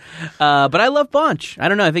 Yeah. But I love baunch. I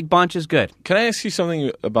don't know. I think baunch is good. Can I ask you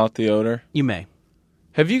something about the odor? You may.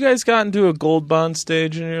 Have you guys gotten to a Gold Bond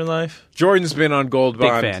stage in your life? Jordan's been on Gold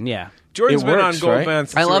Bond. Big fan, yeah. Jordan's It been works, on Gold right? Bond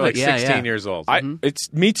since I love we were it, like yeah, 16 yeah. years old.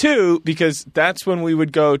 It's me too, because that's when we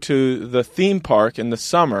would go to the theme park in the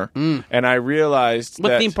summer, and I realized What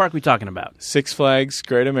that theme park are we talking about? Six Flags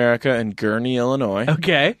Great America in Gurnee, Illinois.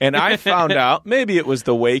 Okay. And I found out, maybe it was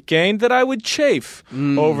the weight gain, that I would chafe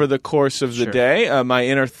over the course of the day. My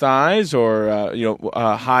inner thighs or,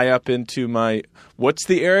 high up into my... What's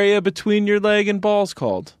the area between your leg and balls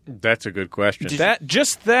called? That's a good question. That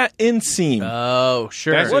inseam. Oh,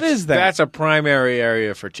 sure. What is that? That's a primary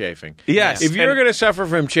area for chafing. Yes. If you're And- going to suffer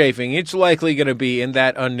from chafing, it's likely going to be in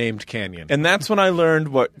that unnamed canyon. And that's when I learned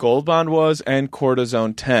what Gold Bond was and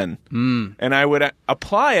Cortisone 10. And I would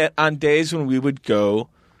apply it on days when we would go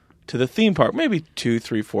to the theme park, maybe 2,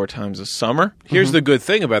 3, 4 times a summer. Here's the good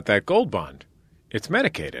thing about that Gold Bond. It's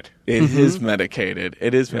medicated. It is medicated.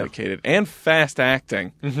 It is medicated. And fast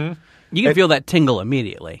acting. You can feel that tingle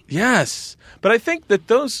immediately. Yes. But I think that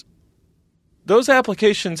those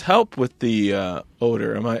applications help with the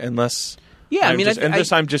odor. Unless... Yeah, I mean,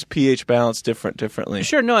 I'm just pH balanced differently.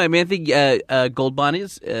 Sure, no, I mean, I think Gold Bond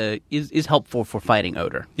is helpful for fighting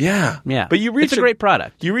odor. Yeah, Yeah, But you reach it's a great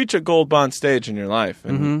product. You reach a Gold Bond stage in your life,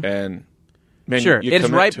 and man, Sure, you it's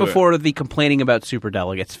commit right to it. before the complaining about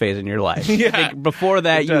superdelegates phase in your life. Yeah, I think before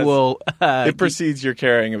that, it you does. will. It precedes your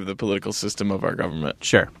caring of the political system of our government.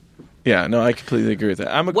 Sure. Yeah, no, I completely agree with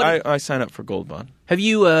that. What- I sign up for Gold Bond. Have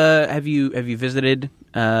you visited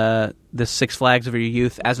the Six Flags of your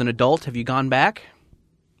youth as an adult? Have you gone back?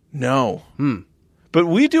 No. But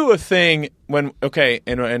we do a thing when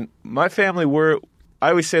and my family I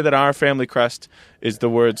always say that our family crest is the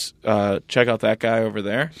words check out that guy over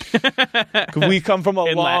there. 'Cause we come from a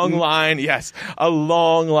In long Latin. line, a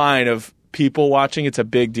long line of people watching. It's a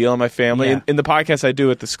big deal in my family. Yeah. In the podcast I do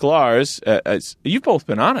with the Sklar's, you've both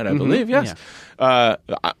been on it, I believe. Yes.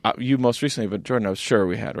 You most recently, but Jordan, I was sure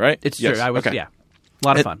we had, right? It's yes. true. I was, okay. yeah. A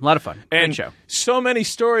lot of fun. Great And show. so many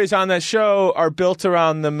stories on that show are built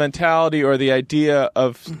around the mentality or the idea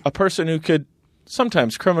of a person who could,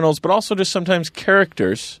 sometimes criminals, but also just sometimes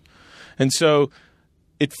characters. And so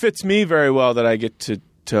it fits me very well that I get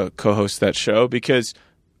to co-host that show, because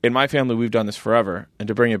in my family we've done this forever. And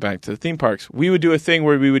to bring it back to the theme parks, we would do a thing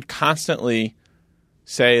where we would constantly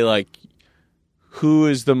say, like, who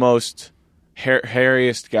is the most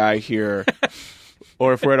hairiest guy here?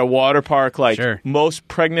 Or if we're at a water park, like, Sure. most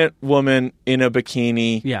pregnant woman in a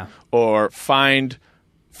bikini. Yeah. Or find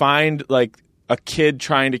like a kid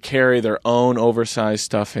trying to carry their own oversized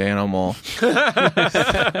stuffed animal.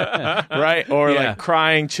 Right? Or Yeah. like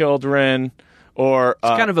crying children. Or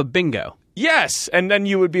It's kind of a bingo. yes, and then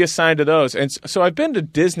you would be assigned to those. And so I've been to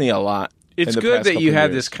Disney a lot. It's in the good past that you couple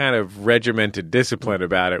had years. this kind of regimented discipline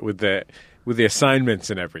about it with the assignments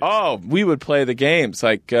and everything. Oh, we would play the games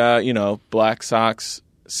like Black Sox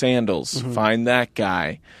Sandals, find that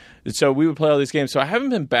guy. And so we would play all these games. So I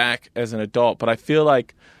haven't been back as an adult, but I feel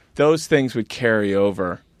like those things would carry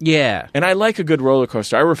over. Yeah. And I like a good roller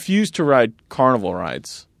coaster. I refuse to ride carnival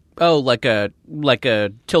rides. Oh, like a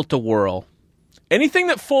tilt-a-whirl. Anything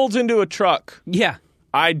that folds into a truck, Yeah.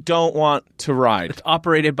 I don't want to ride.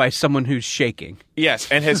 Operated by someone who's shaking. Yes,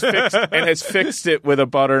 and has fixed it with a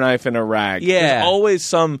butter knife and a rag. Yeah. There's always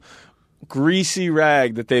some greasy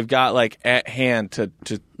rag that they've got like at hand to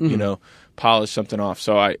polish something off.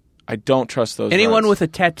 So I don't trust those. Anyone rides. with a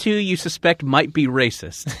tattoo you suspect might be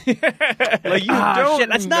racist. like you don't shit,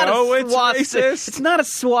 that's not know a it's swastika. racist. It's not a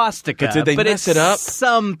swastika. But did they mess it's it up?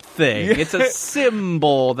 something. Yeah. It's a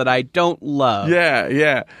symbol that I don't love.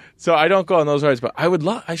 Yeah. So I don't go on those rides, but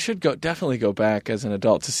I should definitely go back as an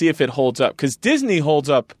adult to see if it holds up, because Disney holds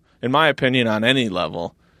up, in my opinion, on any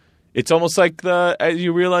level. It's almost like as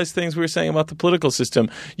you realize things we were saying about the political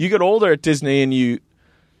system. You get older at Disney and you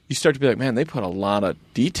start to be like, man, they put a lot of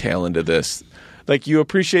detail into this. like you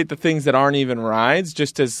appreciate the things that aren't even rides,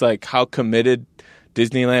 just as like how committed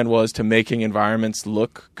Disneyland was to making environments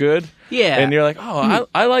look good. Yeah. And you're like, oh,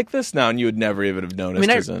 I like this now, and you would never even have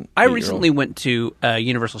noticed. I recently went to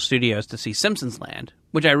Universal Studios to see Simpsons Land,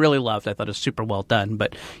 which I really loved. I thought it was super well done.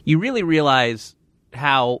 But you really realize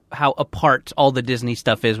how apart all the Disney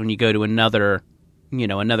stuff is when you go to another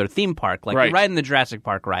theme park. Like you're riding the Jurassic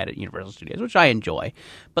Park ride at Universal Studios, which I enjoy.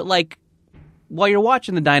 But like while you're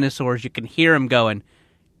watching the dinosaurs, you can hear them going,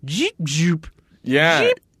 jeep, joop,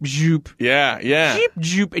 jeep, joop. Yeah. Jeep,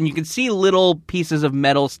 joop, and you can see little pieces of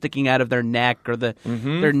metal sticking out of their neck, or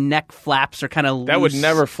their neck flaps are kind of loose. That would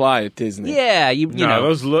never fly at Disney. Yeah, you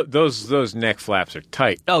know those neck flaps are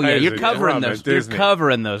tight. Oh yeah, you're covering those. You're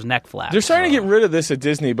covering those neck flaps. They're starting to get rid of this at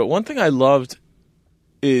Disney, but one thing I loved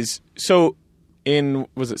is we're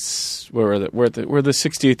the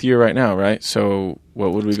 60th year right now, right? So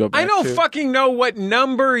what would we go back to? I don't fucking know what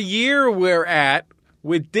number year we're at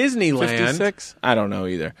with Disneyland. 56? I don't know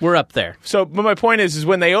either. We're up there. So, but my point is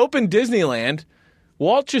when they opened Disneyland,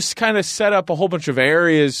 Walt just kind of set up a whole bunch of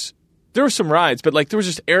areas. There were some rides, but like there was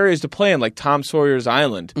just areas to play in, like Tom Sawyer's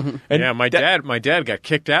Island. Mm-hmm. And yeah, my dad got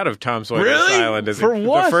kicked out of Tom Sawyer's Island for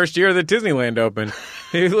what? The first year that Disneyland opened.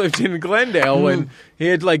 He lived in Glendale when he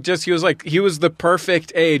had he was the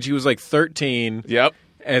perfect age. He was like 13. Yep.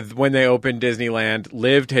 And when they opened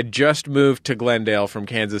Disneyland, had just moved to Glendale from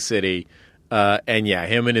Kansas City. And yeah,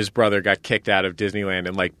 him and his brother got kicked out of Disneyland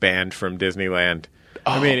and like banned from Disneyland.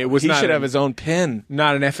 I mean, it was he should have his own pin.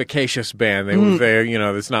 Not an efficacious ban. They were there,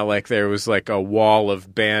 it's not like there was like a wall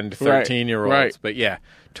of banned 13-year-olds. Right. But yeah,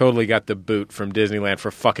 totally got the boot from Disneyland for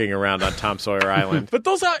fucking around on Tom Sawyer Island. But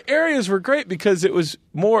those areas were great because it was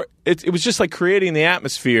more. It was just like creating the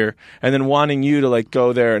atmosphere and then wanting you to like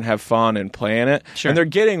go there and have fun and play in it. Sure. And they're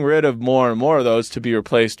getting rid of more and more of those to be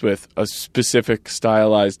replaced with a specific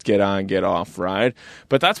stylized get on, get off ride.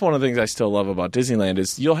 But that's one of the things I still love about Disneyland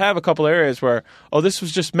is you'll have a couple areas where, this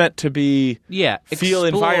was just meant to be feel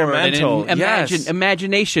environmental. And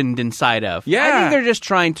imagination inside of. Yeah. I think they're just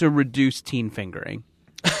trying to reduce teen fingering.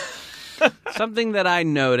 Something that I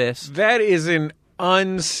noticed. That is an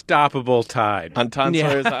unstoppable tide. On Tom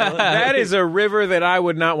Sawyer's Island? That is a river that I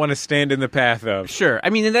would not want to stand in the path of. Sure.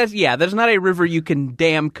 I mean, there's not a river you can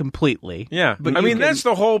dam completely. Yeah. But that's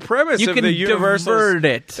the whole premise of the Universal. Divert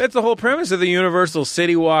it. That's the whole premise of the Universal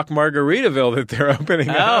City Walk Margaritaville that they're opening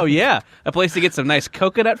up. Oh, yeah. A place to get some nice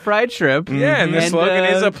coconut fried shrimp. Yeah, and the slogan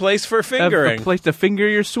is a place for fingering. A place to finger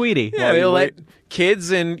your sweetie. Yeah, they'll let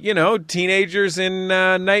kids and, teenagers in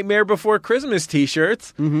Nightmare Before Christmas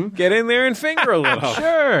T-shirts get in there and finger a little.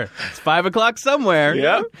 Sure. It's 5 o'clock somewhere.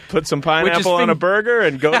 Yep. Put some pineapple on a burger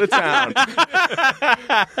and go to town. But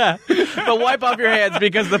wipe off your hands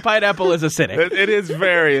because the pineapple is acidic. It is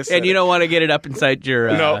very acidic. And you don't want to get it up inside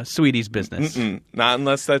your sweetie's business. Not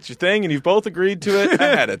unless that's your thing and you've both agreed to it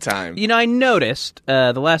ahead of time. I noticed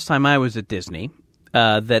the last time I was at Disney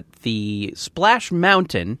that the Splash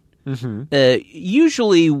Mountain...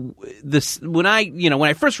 usually, when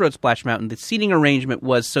I first rode Splash Mountain, the seating arrangement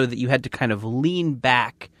was so that you had to kind of lean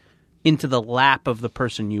back into the lap of the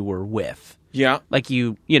person you were with. Yeah, like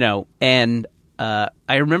and I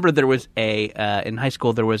remember there was in high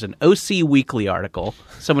school there was an OC Weekly article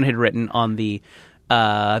someone had written on the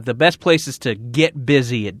best places to get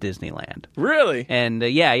busy at Disneyland. Really? And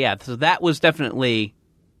so that was definitely,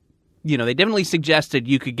 they definitely suggested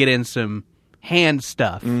you could get in some hand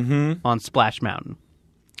stuff on Splash Mountain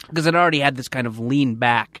because it already had this kind of lean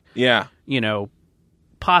back,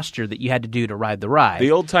 posture that you had to do to ride the ride.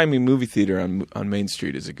 The old-timey movie theater on Main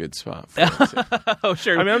Street is a good spot for it. Oh,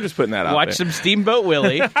 sure. I mean, I'm just putting that out Watch there. some Steamboat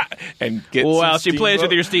Willie. And get while she plays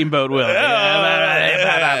with your Steamboat Willie. But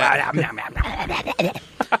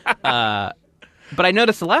I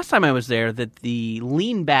noticed the last time I was there that the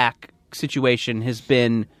lean back situation has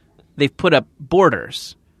been, they've put up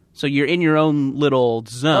borders. So you're in your own little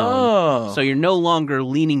zone. Oh. So you're no longer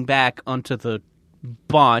leaning back onto the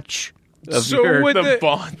bunch. Would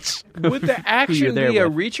the action be a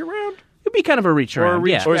reach around? It'd be kind of a reach around,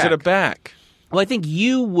 or is it a back? Well, I think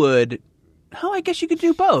you would. Oh, I guess you could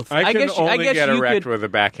do both. I guess get erect with a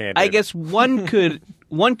backhand. I guess one could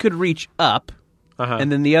reach up,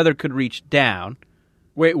 and then the other could reach down.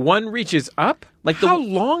 Wait, one reaches up? How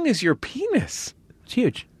long is your penis? It's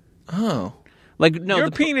huge. Oh. Your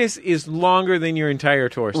penis is longer than your entire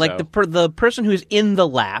torso. Like the person who's in the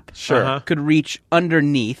lap could reach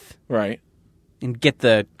underneath, right, and get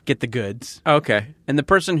the goods. Okay. And the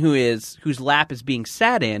person whose lap is being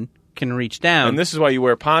sat in can reach down. And this is why you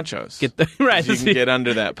wear ponchos. Get the right. You can get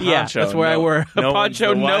under that poncho. Yeah, that's why I wear a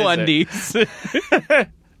poncho, no undies. They've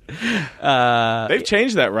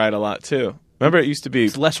changed that ride a lot too. Remember, it used to be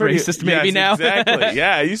It's less racist maybe yes, now. Exactly.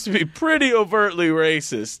 Yeah, it used to be pretty overtly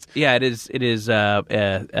racist. Yeah, it is. It is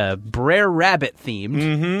Brer Rabbit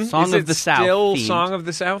themed. Song Is of it the South. still themed. Song of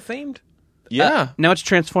the South themed? Yeah. Now it's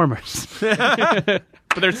Transformers. But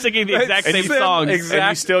they're singing the exact same songs. And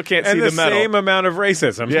you still can't see and the metal. same amount of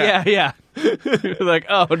racism. Yeah. Yeah. You're like,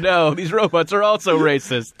 oh no, these robots are also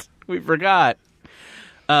racist. We forgot.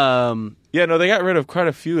 Yeah, no, they got rid of quite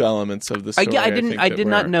a few elements of the story. I did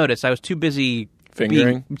not notice. I was too busy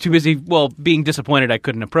Fingering? being disappointed I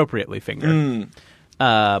couldn't appropriately finger.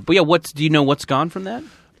 But yeah, do you know what's gone from that?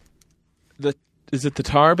 Is it the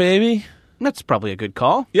Tar Baby? That's probably a good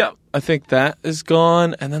call. Yeah, I think that is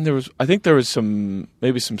gone. And then there was some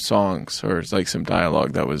songs or like some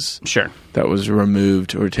dialogue that was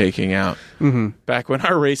removed or taken out. Mm-hmm. Back when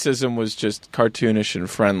our racism was just cartoonish and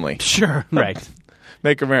friendly. Sure, right.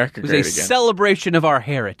 Make America great It again. was a celebration of our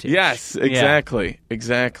heritage. Yes, exactly,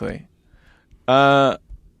 exactly. Now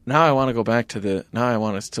I want to go back to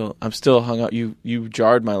I'm still hung up. You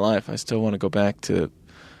jarred my life. I still want to go back to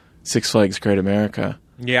Six Flags Great America.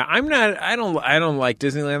 Yeah, I don't like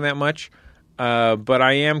Disneyland that much, but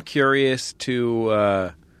I am curious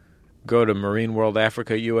to go to Marine World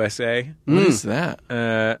Africa USA. What is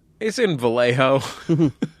that? It's in Vallejo.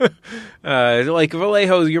 Like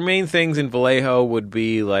Vallejo, your main things in Vallejo would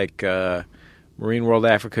be like Marine World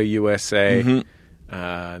Africa USA, and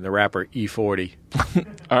the rapper E40.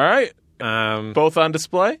 Mm-hmm. All right, both on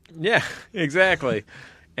display. Yeah, exactly.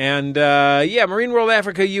 And Marine World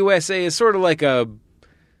Africa USA is sort of like a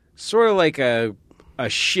shitty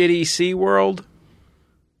SeaWorld.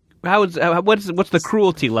 What's the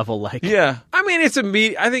cruelty level like? Yeah, I mean, I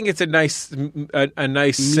think it's a nice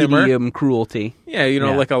simmer. Medium cruelty. Yeah,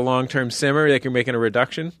 like a long-term simmer. Like you're making a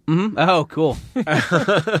reduction Oh, cool.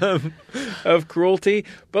 of cruelty.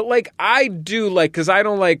 But like I do because I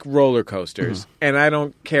don't like roller coasters and I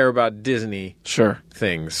don't care about Disney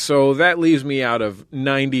things. So that leaves me out of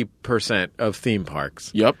 90% of theme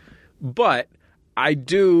parks. Yep. But I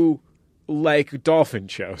do like dolphin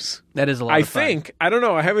shows. That is a lot of fun. I don't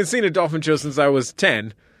know, I haven't seen a dolphin show since I was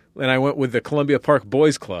 10, and I went with the Columbia Park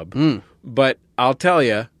Boys Club. But I'll tell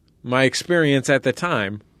you, my experience at the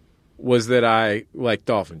time was that I like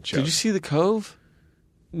dolphin shows. Did you see the Cove?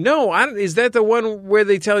 No, is that the one where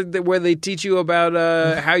they teach you about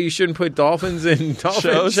how you shouldn't put dolphins in dolphin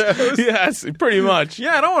shows? Yes, pretty much.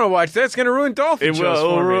 Yeah, I don't want to watch that. It's going to ruin dolphin shows. It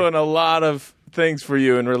will ruin a lot of things for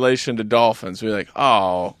you in relation to dolphins. We're like,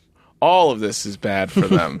 oh, all of this is bad for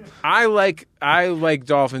them. I like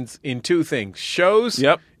dolphins in two things: shows,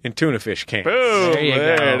 and tuna fish cans. Boom! There you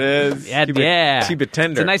go. It is. Yeah, Keep it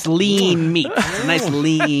tender. It's a nice lean meat. It's a nice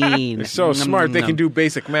lean. They're so smart. They can do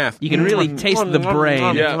basic math. You can really taste the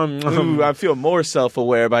brain. Yeah. Ooh, I feel more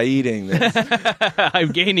self-aware by eating this.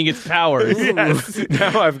 I'm gaining its powers. Yes.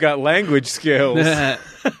 Now I've got language skills.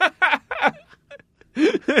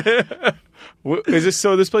 Is this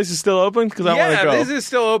so? This place is still open because I want to go. This is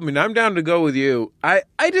still open. I'm down to go with you. I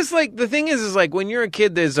just like the thing is like when you're a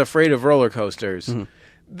kid that's afraid of roller coasters,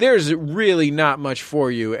 there's really not much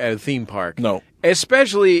for you at a theme park. No.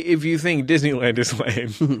 Especially if you think Disneyland is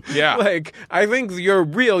lame. Yeah. Like, I think your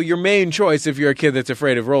main choice if you're a kid that's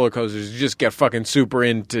afraid of roller coasters is just get fucking super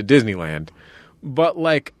into Disneyland. But,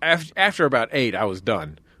 like, after about 8, I was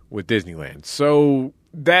done with Disneyland. So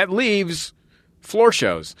that leaves floor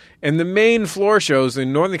shows. And the main floor shows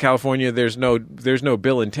in Northern California, there's no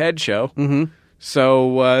Bill and Ted show. Mm-hmm.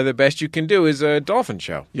 So the best you can do is a dolphin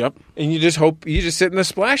show. Yep. And you just sit in the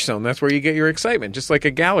splash zone. That's where you get your excitement, just like a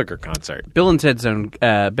Gallagher concert. Bill and Ted's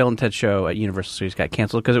show at Universal Studios got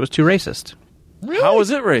canceled because it was too racist. Really? How was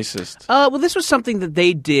it racist? Well, this was something that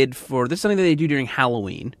they did something that they do during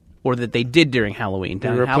Halloween, or that they did during Halloween,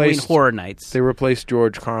 Halloween Horror Nights. They replaced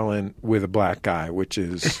George Carlin with a black guy, which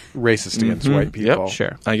is racist against white people. Yep,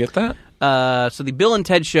 sure. I get that. So the Bill and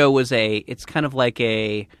Ted show it's kind of like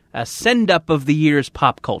a send-up of the year's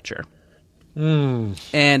pop culture. And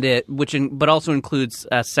but also includes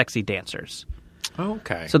sexy dancers.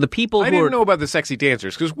 Okay. So the people I didn't know about the sexy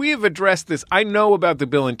dancers, because we have addressed this. I know about the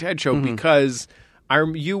Bill and Ted show because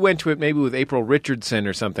you went to it maybe with April Richardson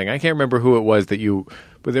or something. I can't remember who it was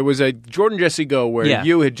but there was a Jordan Jesse Go where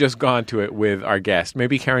you had just gone to it with our guest,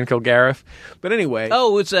 maybe Karen Kilgariff. But anyway.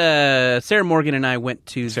 Oh, it's Sarah Morgan and I went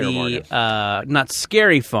to not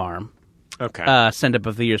Scary Farm. Okay. Send-up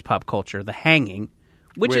of the year's pop culture, The Hanging.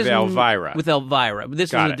 Which with is Elvira. With Elvira. This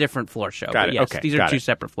is a different floor show. Got it. Yes, Okay. These are two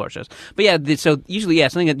separate floor shows. But yeah, so usually,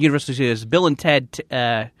 something at Universal Studios is Bill and Ted,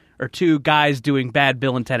 or two guys doing bad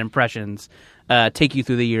Bill and Ted impressions, take you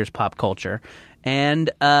through the year's pop culture. And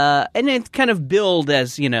it kind of billed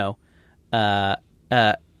as,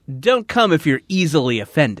 don't come if you're easily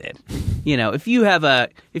offended. If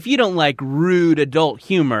you don't like rude adult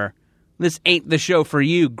humor, this ain't the show for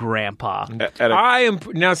you, Grandpa.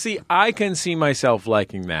 I can see myself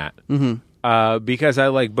liking that. Because I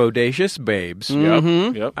like bodacious babes.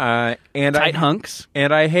 Yep. And Tight hunks.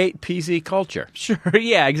 And I hate PC culture. Sure,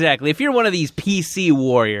 yeah, exactly. If you're one of these PC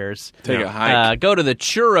warriors, Take a hike. go to the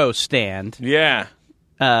churro stand. Yeah.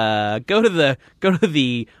 Go to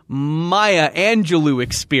the Maya Angelou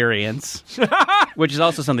experience, which is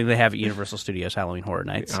also something they have at Universal Studios Halloween Horror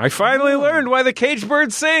Nights. I finally learned why the caged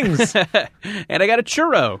bird sings. And I got a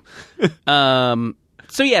churro.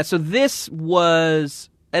 So this was,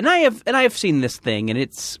 and I have seen this thing, and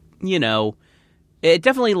it's, it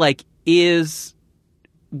definitely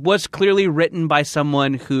was clearly written by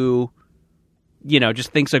someone who,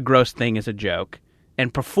 just thinks a gross thing is a joke,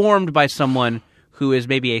 and performed by someone who is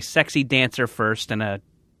maybe a sexy dancer first and a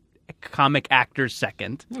comic actor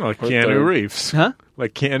second. Like Keanu Reeves. Huh?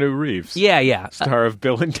 Like Keanu Reeves. Yeah. Star of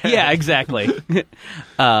Bill and Ted. Yeah, exactly.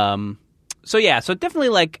 So definitely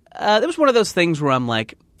it was one of those things where I'm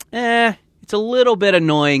like, it's a little bit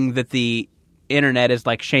annoying that the internet is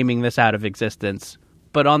shaming this out of existence.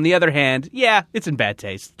 But on the other hand, yeah, it's in bad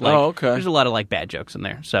taste. Okay. There's a lot of bad jokes in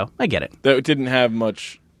there, so I get it. That didn't have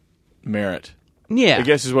much merit. Yeah. I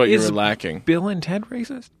guess is what you were lacking. Bill and Ted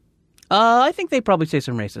racist? I think they probably say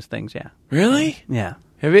some racist things, yeah. Really? Yeah.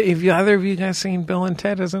 Have either of you guys seen Bill and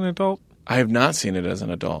Ted as an adult? I have not seen it as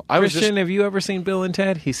an adult. Christian, have you ever seen Bill and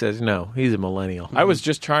Ted? He says no. He's a millennial. I was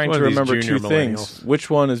just trying to remember two things. Which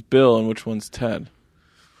one is Bill and which one's Ted?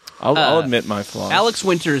 I'll admit my flaws. Alex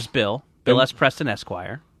Winter is Bill S. Preston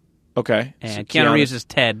Esquire. Okay. And Keanu Reeves is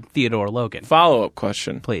Ted Theodore Logan. Follow-up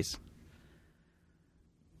question. Please.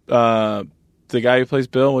 The guy who plays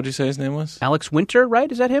Bill, what did you say his name was? Alex Winter, right?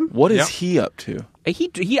 Is that him? What is he up to? I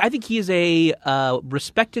think he is a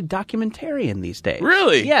respected documentarian these days.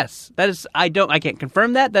 Really? Yes. That is. I can't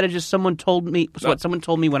confirm that. That is just someone told me. What someone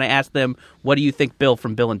told me when I asked them, "What do you think Bill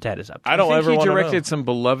from Bill and Ted is up to?" I don't ever think he want to know. directed some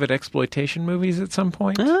beloved exploitation movies at some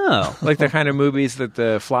point. Oh, like the kind of movies that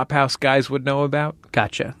the Flophouse guys would know about.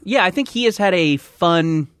 Gotcha. Yeah, I think he has had a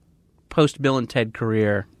fun post Bill and Ted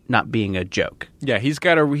career, not being a joke. Yeah, he's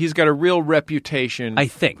got a real reputation. I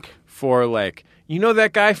think for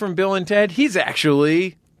that guy from Bill and Ted. He's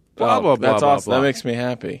actually blah blah blah. That's blah, awesome. blah. That makes me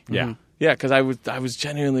happy. Yeah, Mm-hmm. yeah. Because I was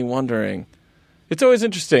genuinely wondering. It's always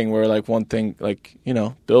interesting where one thing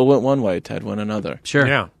Bill went one way, Ted went another. Sure.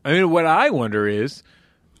 Yeah. I mean, what I wonder is,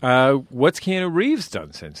 what's Keanu Reeves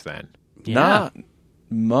done since then? Yeah. Not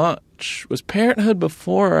much. Was Parenthood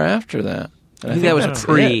before or after that? I think that was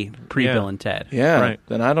pre Bill and Ted. Yeah. Right.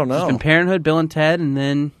 Then I don't know. It's been Parenthood, Bill and Ted, and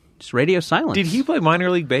then just Radio Silence. Did he play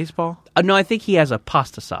minor league baseball? No, I think he has a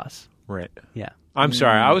pasta sauce. Right. Yeah. I'm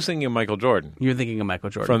sorry. I was thinking of Michael Jordan You're thinking of Michael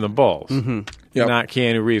Jordan. from the Bulls, Yep. not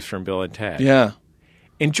Keanu Reeves from Bill and Ted. Yeah.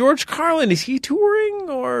 And George Carlin, is he touring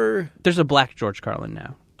or? There's a black George Carlin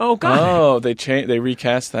now. Oh God! Oh, they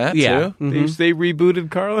recast that Yeah. too. They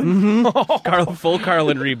rebooted Carlin. Full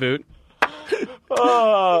Carlin reboot.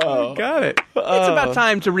 Oh, Got it. It's about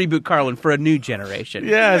time to reboot Carlin for a new generation.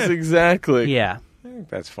 yes, exactly. Yeah. I think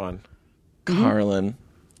that's fun. Carlin,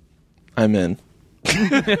 I'm in.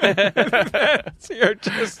 That's your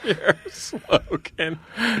slogan.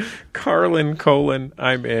 Carlin,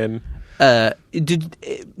 I'm in.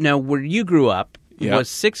 Now where you grew up Yeah. was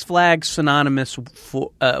Six Flags synonymous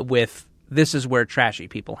with this is where trashy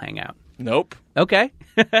people hang out. Nope. Okay.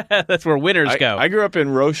 That's where winners go. I grew up in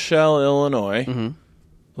Rochelle, Illinois, a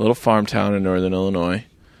little farm town in northern Illinois,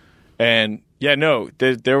 and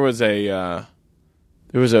there was a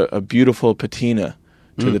beautiful patina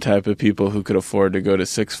to the type of people who could afford to go to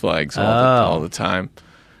Six Flags all the time.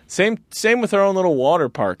 Same with our own little water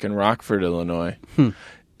park in Rockford, Illinois.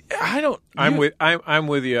 I'm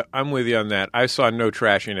with you on that. I saw no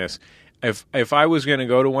trashiness. If I was going to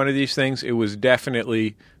go to one of these things, it was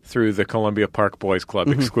definitely through the Columbia Park Boys Club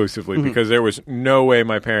exclusively because there was no way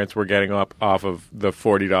my parents were getting off of the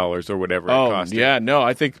 $40 or whatever it cost. Yeah, no,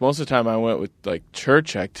 I think most of the time I went with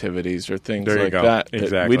church activities or things There you like go. that.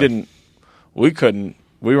 Exactly.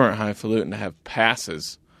 We weren't highfalutin to have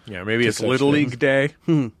passes. Yeah, maybe it's such Little things. League Day.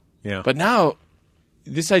 Yeah. But now,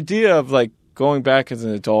 this idea of going back as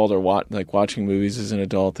an adult or watching movies as an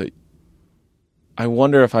adult, that I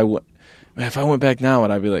wonder if I went back now,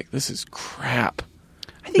 would I be like, this is crap.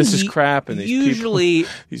 This is crap, and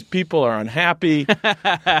these people are unhappy. These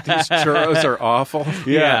churros are awful.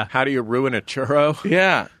 Yeah. How do you ruin a churro?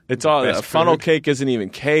 Yeah. It's all Best a funnel food. cake isn't even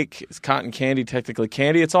cake. It's cotton candy, technically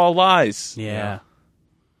candy. It's all lies. Yeah.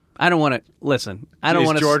 I don't want to listen. I don't Is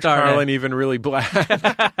want to George start. Carlin even really black?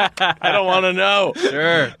 I don't want to know.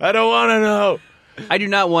 Sure. I don't want to know. I do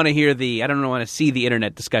not want to hear I don't want to see the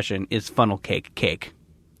internet discussion. Is funnel cake?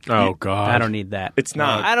 Oh God! I don't need that. It's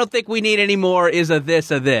not. I don't think we need any more. Is a this.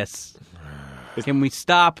 Can we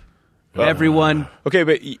stop, everyone? Okay,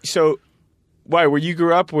 but so why? Where you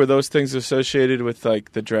grew up, were those things associated with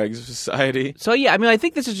like the dregs of society? So yeah, I mean, I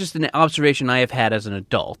think this is just an observation I have had as an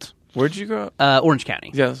adult. Where'd you grow up? Orange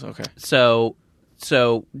County. Yes. Okay. So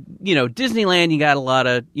Disneyland, you got a lot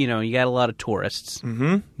of tourists.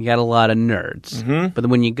 Mm-hmm. You got a lot of nerds. Mm-hmm. But then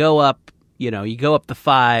when you go up, you go up the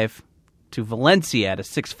 5 to Valencia to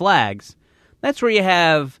Six Flags. That's where you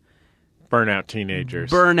have Burnout teenagers.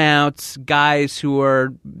 Burnouts, guys who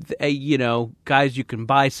are, guys you can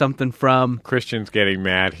buy something from. Christian's getting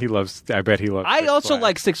mad. I bet he loves. I also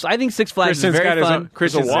like Six. I think Six Flags is very fun.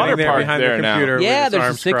 Christian's There's a water sitting there park behind there the now. computer. Yeah, with his there's a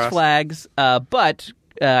arms Six crossed. Flags, but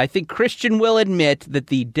I think Christian will admit that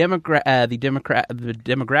the demographic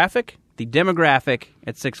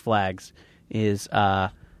at Six Flags is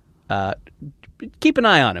keep an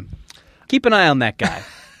eye on him. Keep an eye on that guy.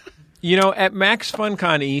 At Max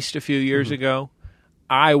FunCon East a few years ago,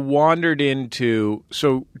 I wandered into.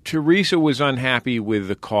 So Teresa was unhappy with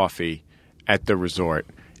the coffee at the resort.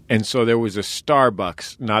 And so there was a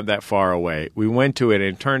Starbucks not that far away. We went to it,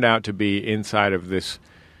 and it turned out to be inside of this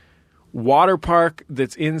water park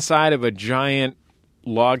that's inside of a giant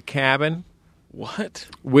log cabin. What?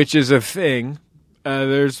 Which is a thing.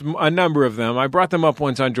 There's a number of them. I brought them up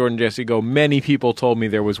once on Jordan Jesse Go. Many people told me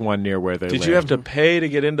there was one near where they lived. Did you have to pay to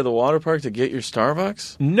get into the water park to get your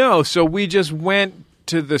Starbucks? No. So we just went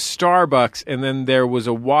to the Starbucks, and then there was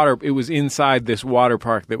it was inside this water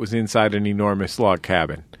park that was inside an enormous log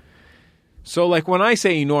cabin. So, like, when I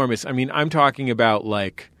say enormous, I mean, I'm talking about,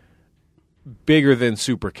 like, bigger than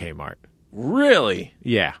Super Kmart. Really?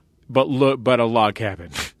 Yeah. But a log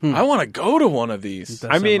cabin. I want to go to one of these.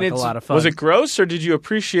 I mean, it's a lot of fun. Was it gross, or did you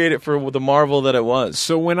appreciate it for the marvel that it was?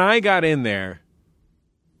 So when I got in there,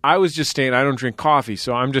 I was just I don't drink coffee,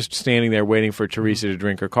 so I'm just standing there waiting for Teresa to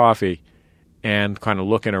drink her coffee and kind of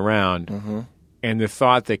looking around. Mm-hmm. And the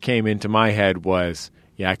thought that came into my head was,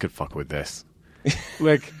 yeah, I could fuck with this.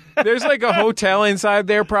 Like, there's like a hotel inside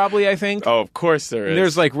there probably, I think. Oh, of course there is.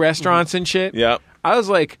 There's like restaurants and shit. Yep. I was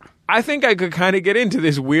like, I think I could kind of get into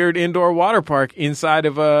this weird indoor water park inside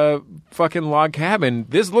of a fucking log cabin.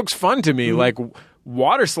 This looks fun to me. Mm-hmm. Like,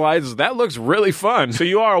 water slides, that looks really fun. So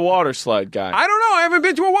you are a water slide guy. I don't know. I haven't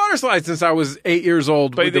been to a water slide since I was 8 years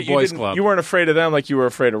old with the boys club. You weren't afraid of them like you were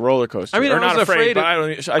afraid of roller coasters. I mean, or I was not afraid,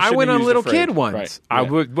 but I went on Little Kid once.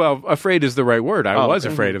 Right. Afraid is the right word. I was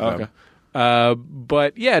okay. afraid of them. Okay.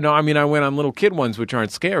 But yeah, no, I mean, I went on Little Kid ones, which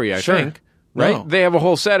aren't scary, I think. Right? No. They have a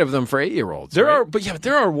whole set of them for 8-year-olds. There are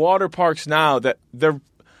water parks now that they're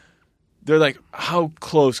like, how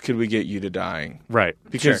close could we get you to dying? Right.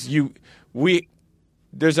 Because you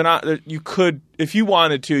could, if you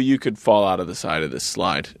wanted to, you could fall out of the side of this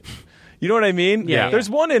slide. You know what I mean? Yeah. There's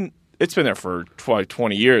one it's been there for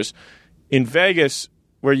 20 years in Vegas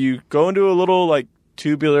where you go into a little like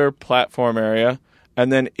tubular platform area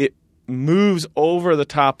and then it moves over the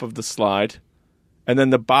top of the slide. And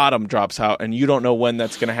then the bottom drops out, and you don't know when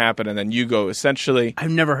that's going to happen. And then you go essentially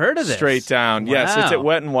I've never heard of this. Straight down. Wow. Yes, it's at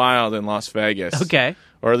Wet n Wild in Las Vegas. Okay.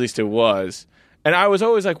 Or at least it was. And I was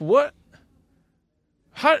always like, what?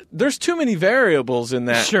 How? There's too many variables in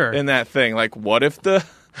that thing. Like, what if the...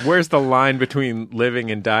 Where's the line between living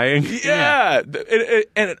and dying? Yeah.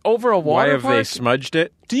 And over a water Why have park, they smudged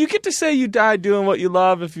it? do you get to say you died doing what you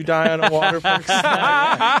love if you die on a water park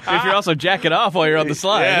slide? If you're also jacking off while you're on the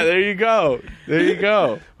slide. Yeah, there you go. There you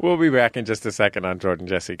go. We'll be back in just a second on Jordan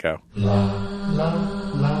Jesse Go.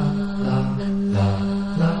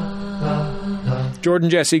 Jordan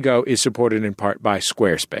Jesse Go is supported in part by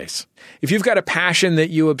Squarespace. If you've got a passion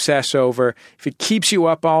that you obsess over, if it keeps you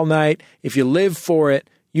up all night, if you live for it,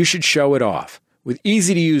 you should show it off. With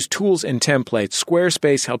easy-to-use tools and templates,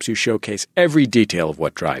 Squarespace helps you showcase every detail of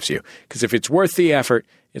what drives you. Because if it's worth the effort,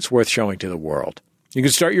 it's worth showing to the world. You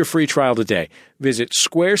can start your free trial today. Visit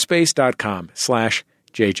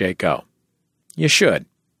squarespace.com/JJGo. You should.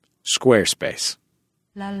 Squarespace.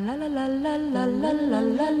 La la la la la la la la la la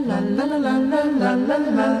la.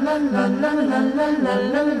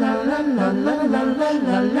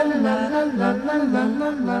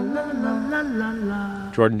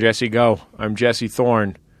 Jordan Jesse Go. I'm Jesse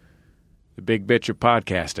Thorne, the big bitch of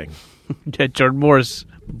podcasting. Jordan Moore's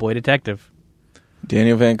boy detective.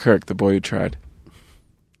 Daniel Van Kirk, the boy who tried.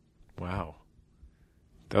 Wow.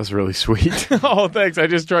 That was really sweet. Oh, thanks. I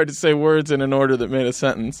just tried to say words in an order that made a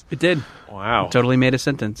sentence. It did. Wow. It totally made a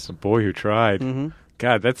sentence. The boy who tried. Mm-hmm.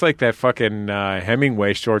 God, that's like that fucking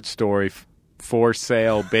Hemingway short story, For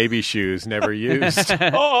Sale Baby Shoes Never Used.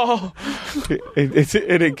 Oh,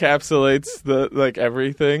 it encapsulates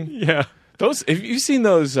everything. Yeah. Those, have you seen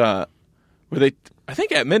those where they? I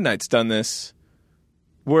think At Midnight's done this,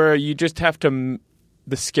 where you just have to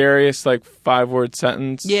the scariest 5-word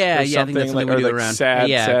sentence. Yeah, or I think something, that's something we do around.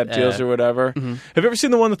 sad deals or whatever. Mm-hmm. Have you ever seen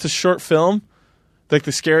the one that's a short film, like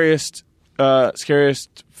the scariest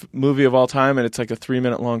movie of all time, and it's like a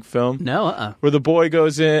 3-minute long film? No, Where the boy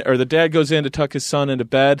goes in, or the dad goes in to tuck his son into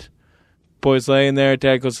bed. Boy's laying there.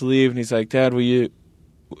 Dad goes to leave, and he's like, "Dad, will you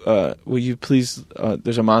please?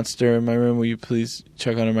 There's a monster in my room. Will you please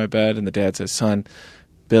check under my bed?" And the dad says, "Son,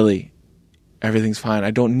 Billy, everything's fine. I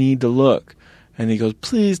don't need to look." And he goes,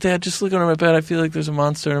 "Please, Dad, just look under my bed. I feel like there's a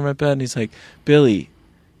monster under my bed." And he's like, "Billy,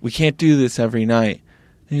 we can't do this every night."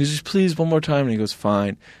 And he goes, "Just please, one more time." And he goes, "Fine."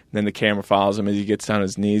 And then the camera follows him as he gets down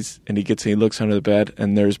his knees, and he looks under the bed,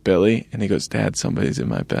 and there's Billy. And he goes, "Dad, somebody's in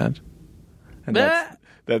my bed." And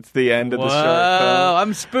that's the end of the short film.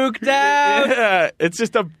 I'm spooked out. Yeah, it's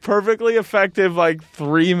just a perfectly effective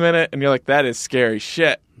 3-minute, and you're like, that is scary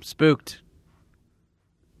shit. I'm spooked.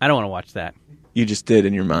 I don't want to watch that. You just did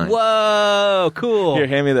in your mind. Whoa, cool. Here,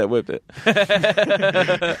 hand me that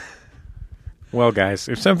whippet. Well, guys,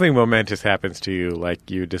 if something momentous happens to you, like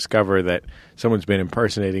you discover that someone's been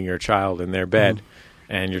impersonating your child in their bed,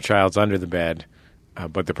 and your child's under the bed,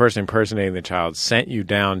 but the person impersonating the child sent you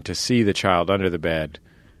down to see the child under the bed,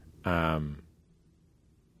 well,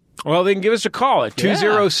 they can give us a call at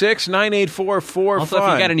 206-984-4FUN. Also, if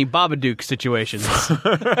you got any Babadook situations,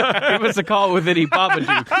 give us a call with any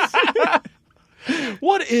Babadooks.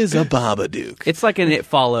 What is a Babadook? It's like an It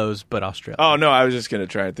Follows, but Australian. Oh, no, I was just going to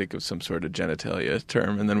try and think of some sort of genitalia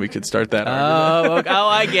term, and then we could start that argument. Oh,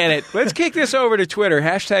 I get it. Let's kick this over to Twitter.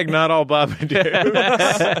 # not all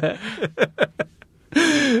Babadooks.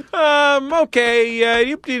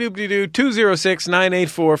 Okay.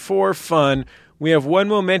 206-984-4FUN. We have one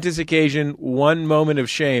momentous occasion, one moment of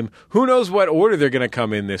shame. Who knows what order they're going to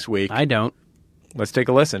come in this week? I don't. Let's take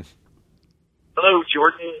a listen. Hello,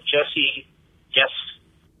 Jordan, Jesse. Yes.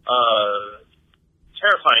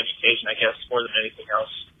 Terrifying occasion, I guess, more than anything else.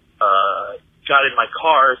 Got in my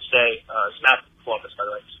car today. It's Matt from Columbus, by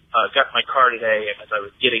the way. Got in my car today, and as I was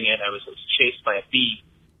getting in, I was chased by a bee.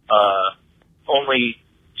 Only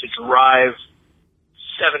to drive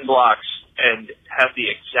 7 blocks and have the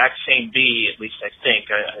exact same bee, at least I think,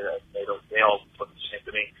 they all look the same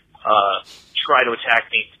to me, try to attack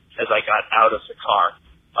me as I got out of the car.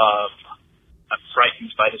 I'm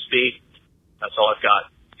frightened by this bee. That's all I've got.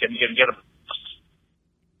 Get him.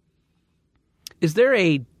 Is there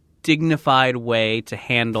a dignified way to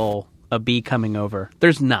handle a bee coming over?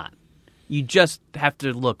 There's not. You just have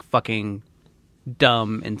to look fucking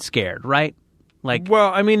dumb and scared, right?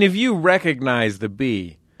 Well, I mean, if you recognize the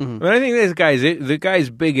bee, but I think the guy's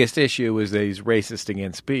biggest issue is that he's racist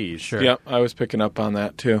against bees. Sure. Yep, I was picking up on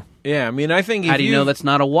that too. Yeah, I mean, I think How do you know that's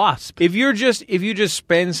not a wasp? if you just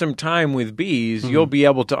spend some time with bees, you'll be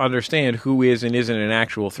able to understand who is and isn't an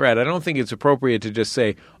actual threat. I don't think it's appropriate to just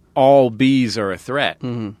say all bees are a threat.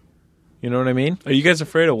 You know what I mean? Are you guys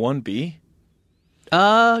afraid of one bee?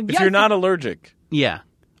 If you're not allergic. Yeah.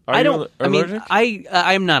 Are you allergic?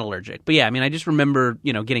 I'm not allergic. But yeah, I mean, I just remember,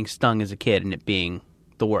 getting stung as a kid and it being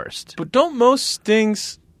the worst. But don't most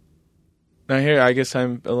stings... Now here, I guess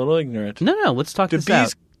I'm a little ignorant. No, let's talk this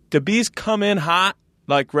out. Do bees come in hot,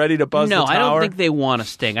 ready to buzz the tower? No, I don't think they want a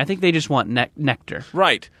sting. I think they just want nectar.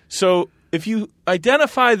 Right. So if you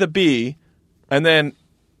identify the bee, and then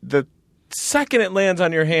the second it lands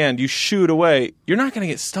on your hand, you shoot away, you're not going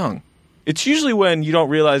to get stung. It's usually when you don't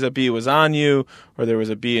realize a bee was on you, or there was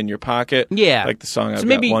a bee in your pocket. Yeah. Like the song, I've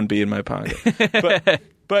got one bee in my pocket.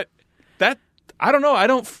 but that, I don't know. I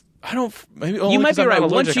don't. Maybe only you might be right.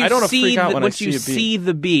 Once you see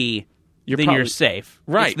the bee, you're safe.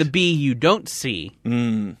 Right. It's the bee you don't see.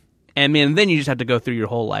 And then you just have to go through your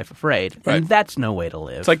whole life afraid. Right. And that's no way to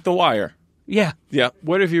live. It's like The Wire. Yeah. Yeah.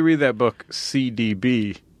 What if you read that book,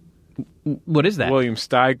 CDB? What is that? William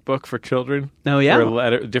Steig book for children. Oh, yeah?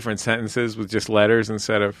 Where different sentences with just letters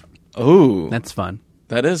instead of... Oh. That's fun.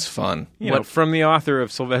 That is fun. You know, from the author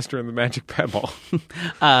of Sylvester and the Magic Pebble.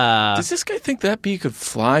 Does this guy think that bee could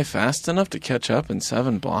fly fast enough to catch up in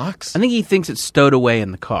 7 blocks? I think he thinks it's stowed away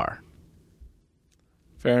in the car.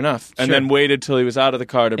 Fair enough. And then waited till he was out of the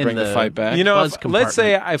car to bring the fight back. You know, let's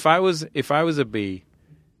say if I was a bee,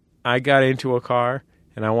 I got into a car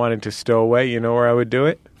and I wanted to stow away, you know where I would do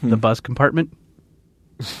it? The buzz compartment?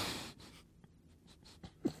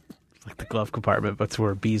 Like the glove compartment, but it's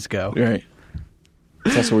where bees go. Right.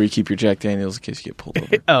 That's where you keep your Jack Daniels in case you get pulled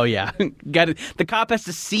over. Oh, yeah. The cop has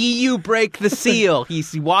to see you break the seal. He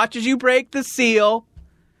watches you break the seal,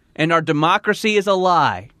 and our democracy is a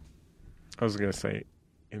lie. I was going to say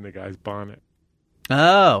in the guy's bonnet.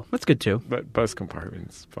 Oh, that's good, too. But buzz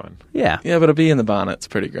compartment's fun. Yeah. Yeah, but a bee in the bonnet's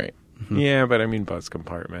pretty great. Mm-hmm. Yeah, but I mean buzz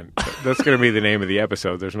compartment. That's going to be the name of the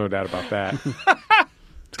episode. There's no doubt about that.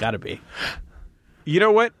 It's got to be. You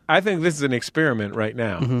know what? I think this is an experiment right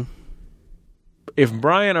now. Mm-hmm. If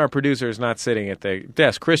Brian, our producer, is not sitting at the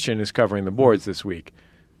desk, Christian is covering the boards this week.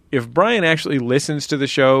 If Brian actually listens to the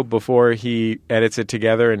show before he edits it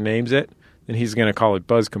together and names it, then he's going to call it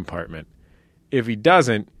Buzz Compartment. If he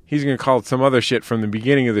doesn't, he's going to call it some other shit from the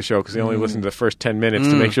beginning of the show because he only listened to the first 10 minutes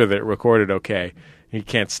to make sure that it recorded okay. He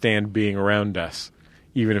can't stand being around us,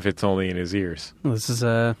 even if it's only in his ears. Well, this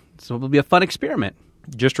will be a fun experiment.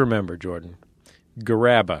 Just remember, Jordan,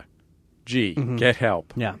 Garabba. G, get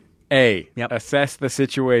help. Yeah. A, Yep. assess the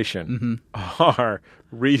situation. R,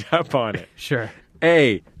 read up on it. Sure.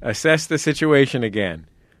 A, assess the situation again.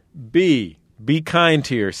 B, be kind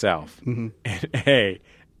to yourself. And A,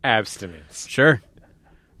 abstinence. Sure.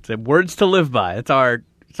 It's words to live by. It's our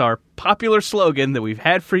popular slogan that we've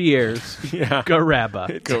had for years. Yeah. Garabba.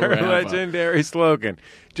 It's our legendary slogan.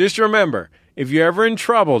 Just remember, if you're ever in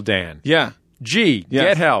trouble, Dan. Yeah. G, Yes.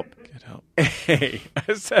 get help. Get help. A,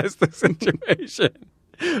 assess the situation.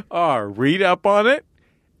 R, read up on it.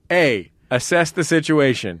 A, assess the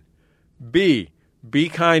situation. B, be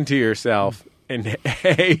kind to yourself. And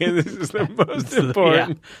A, and this is the most important,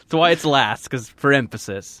 Yeah. That's why it's last, because for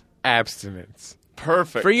emphasis. abstinence.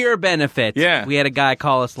 Perfect. For your benefit, Yeah. we had a guy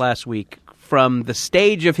call us last week from the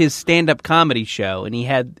stage of his stand-up comedy show, and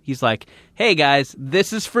he's like, "Hey guys,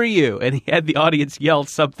 this is for you," and he had the audience yell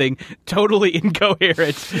something totally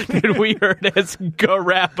incoherent that we heard as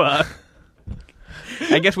Garappa.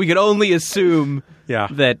 I guess we could only assume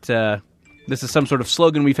that this is some sort of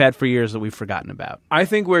slogan we've had for years that we've forgotten about. I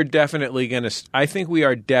think we are definitely gonna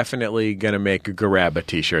make Garabba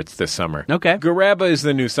t-shirts this summer. Okay. Garabba is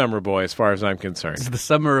the new summer boy, as far as I'm concerned. It's the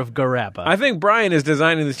summer of Garappa. I think Brian is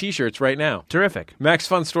designing the t-shirts right now. Terrific.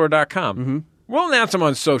 MaxFunStore.com. Mm-hmm. We'll announce them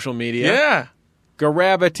on social media. Yeah.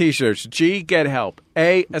 Garabba t-shirts. G, get help.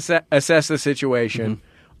 A, assess the situation.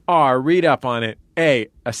 R, read up on it. A,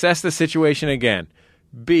 assess the situation again.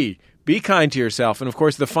 B, be kind to yourself. And, of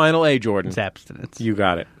course, the final A, Jordan. It's abstinence. You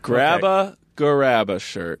got it. Grab Okay. a Garabba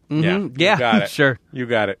shirt. Yeah, Yeah, you got it. sure. You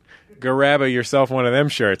got it. Garabba yourself one of them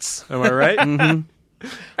shirts. Am I right?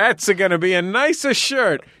 That's going to be a nicer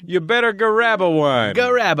shirt. You better Garabba one.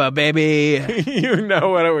 Garabba, baby. You know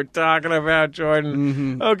what we're talking about,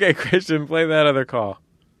 Jordan. Okay, Christian, play that other call.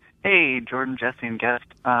 Hey, Jordan, Jesse, and guest.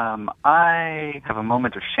 I have a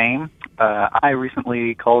moment of shame. I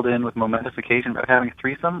recently called in with a momentous occasion about having a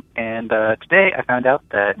threesome, and today I found out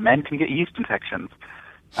that men can get yeast infections.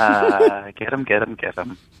 Get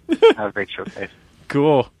them. Have a great show, guys.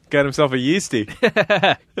 Cool. Got himself a yeasty.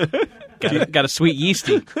 Got a sweet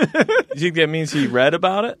yeasty. You think that means he read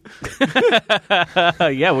about it?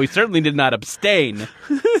 Yeah, we certainly did not abstain.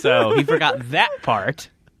 So he forgot that part.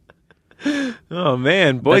 Oh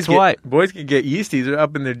man, boys That's boys can get yeasties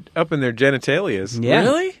up in their genitalias. Yeah.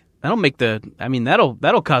 Really? That'll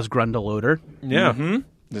cause grundle odor. Yeah.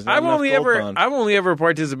 There's not I've enough only gold bond.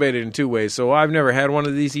 participated in two ways, so I've never had one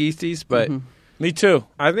of these yeasties, but Me too.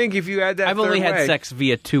 I think if you add that I've only third had way- sex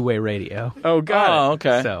via two-way radio. Oh god. Oh,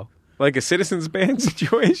 okay. So, Like a Citizens Band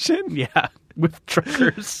situation? yeah, with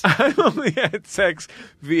truckers. I've only had sex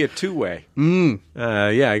via two-way.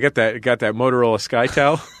 Yeah, I got that Motorola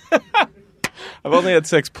SkyTel. I've only had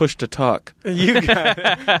sex push to talk. You got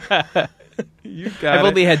it. You got I've it.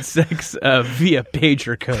 only had sex via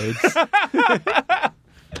pager codes.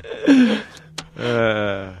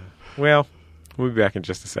 Well, we'll be back in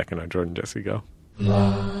just a second on Jordan Jesse Go.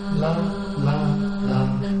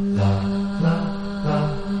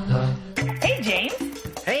 Hey, James.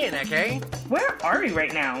 Hey, Nick. Where are we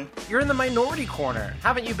right now? You're in the minority corner.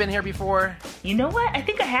 Haven't you been here before? You know what? I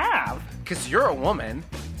think I have. Because you're a woman,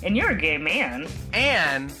 And you're a gay man.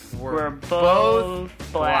 and We're both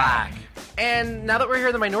black. And now that we're here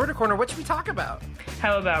in the minority corner, what should we talk about?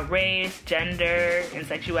 How about race, gender, and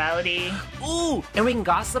sexuality? Ooh, and we can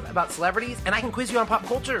gossip about celebrities, and I can quiz you on pop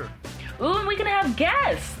culture. Ooh, and we can have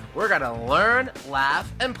guests. We're gonna learn,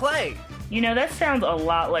 laugh, and play. You know, that sounds a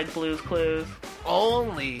lot like Blue's Clues.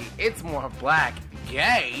 Only it's more black,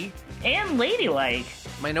 gay. And ladylike.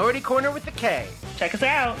 Minority Corner with the K. Check us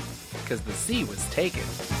out. Because the C was taken.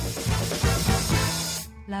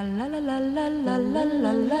 It's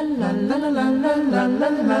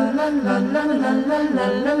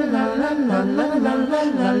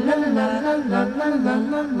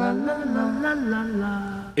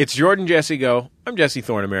Jordan Jesse Go. I'm Jesse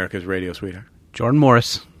Thorne, America's radio sweetheart. Jordan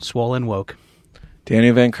Morris, swollen woke.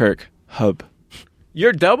 Danny Van Kirk, hub.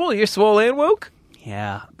 You're double? You're swole and woke?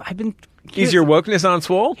 Yeah, I've been... Is your wokeness on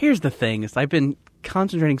swole? Here's the thing, is I've been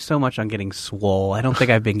concentrating so much on getting swole, I don't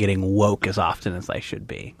think I've been getting woke as often as I should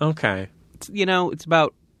be. Okay. It's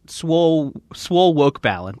about swole woke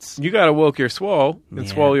balance. You got to woke your swole and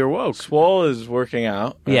swole your woke. Swole is working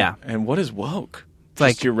out. Right? Yeah. And what is woke? It's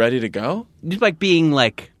like Just you're ready to go? Just like being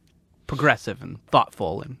like progressive and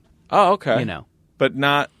thoughtful and Oh, okay. But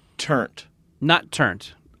not turned. Not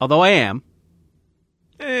turned. Although I am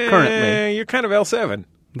currently. You're kind of L7.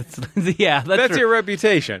 That's your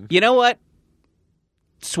reputation. You know what?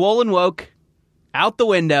 Swollen woke, out the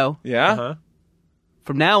window. Yeah? Uh-huh.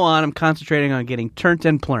 From now on, I'm concentrating on getting turnt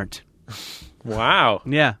and plurnt. Wow.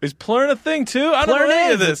 Yeah. Is plurn a thing, too? I don't know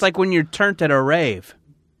any of this. It's like when you're turnt at a rave.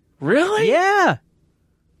 Really? Yeah.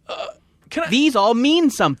 These all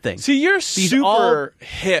mean something. See, you're super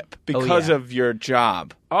hip because of your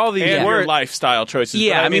job. All these and your lifestyle choices.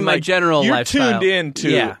 Yeah, but I mean my general you're lifestyle. You're tuned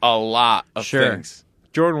into a lot of things.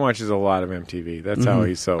 Jordan watches a lot of MTV. That's how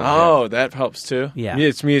he's so... Oh, that helps, too? Yeah.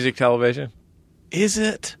 It's music television. Is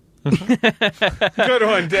it? Good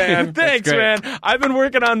one, Dan. Thanks, man. I've been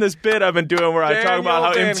working on this bit I've been doing where I talk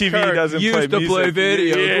about how MTV doesn't play music. Used to play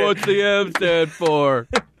videos. Yeah. What's the M stand for?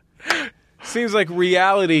 Seems like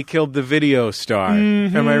reality killed the video star.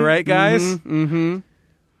 Mm-hmm. Am I right, guys? Mm-hmm.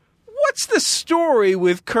 What's the story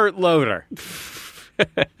with Kurt Loder?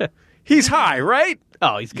 He's high, right?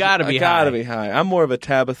 Oh, he's got to be high. Gotta be high. I'm more of a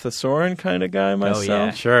Tabitha Soren kind of guy myself. Oh, yeah.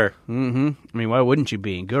 Sure. Mm-hmm. I mean, why wouldn't you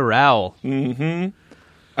be? Good rowl. Mm-hmm.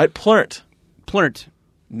 I'd plurnt. Plurnt.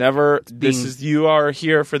 Never. You are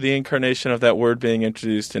here for the incarnation of that word being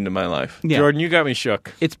introduced into my life. Yeah. Jordan, you got me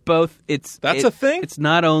shook. It's both. That's a thing? It's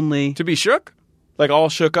not only... To be shook? Like all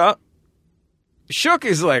shook up? Shook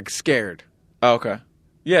is like scared. Oh, okay.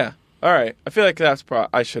 Yeah. All right. I feel like that's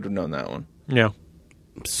I should have known that one. Yeah.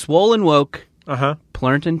 Swollen woke. Uh-huh.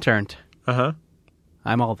 Plurnt and turnt. Uh-huh.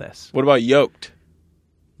 I'm all this. What about yoked?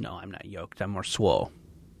 No, I'm not yoked. I'm more swole.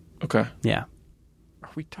 Okay. Yeah. Are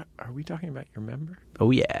we talking about your member?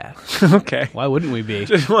 Oh, yeah. Okay. Why wouldn't we be?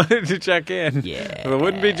 Just wanted to check in. Yeah. Well, it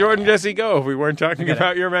wouldn't be Jordan Jesse Go if we weren't talking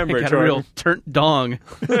about your member, I got Jordan. a real turnt dong.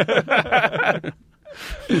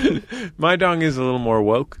 My dong is a little more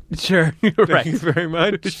woke. Sure. You're right. Thank you very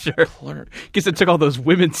much. Sure. Guess I took all those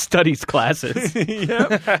women's studies classes.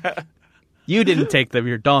 Yep. You didn't take them.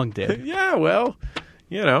 Your dong did. Yeah, well,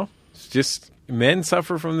 it's just men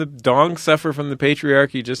suffer from the dongs suffer from the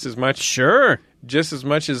patriarchy just as much. Sure. Just as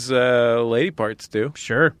much as lady parts do.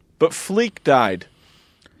 Sure. But Fleek died.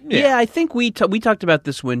 Yeah, I think we talked about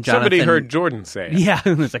this when Jonathan... Somebody heard Jordan say it. Yeah,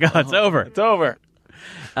 it's like, it's over. It's over.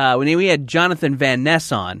 When we had Jonathan Van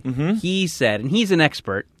Ness on, he said, and he's an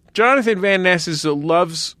expert. Jonathan Van Ness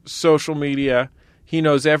loves social media. He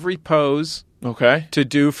knows every pose to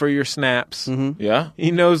do for your snaps. Mm-hmm. Yeah?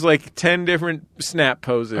 He knows like 10 different snap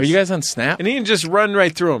poses. Are you guys on Snap? And he can just run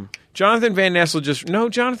right through them. Jonathan Van Ness will no,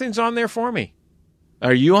 Jonathan's on there for me.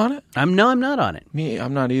 Are you on it? I'm not on it. Me,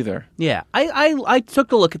 I'm not either. Yeah, I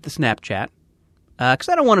took a look at the Snapchat because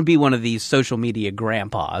I don't want to be one of these social media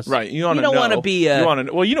grandpas. Right. You don't want to be.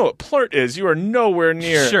 Well, you know what plurt is. You are nowhere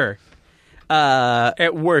near. Sure.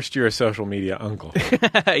 At worst, you're a social media uncle.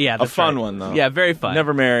 Yeah, a fun one though. Yeah, very fun.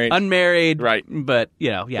 Never married, unmarried, right? But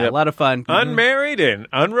a lot of fun. Unmarried and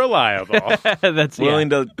unreliable. That's willing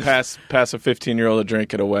to pass a 15-year-old a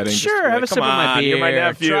drink at a wedding. Sure, have a sip of my beer. You're my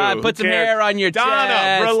nephew. Put some hair on your Donna,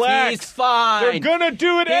 chest. relax. He's fine. They're gonna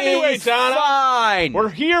do it anyway, He's Donna. Fine. We're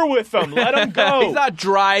here with them. Let them go. He's not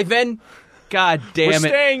driving. God damn it. We're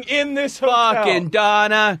staying in this hotel. Fucking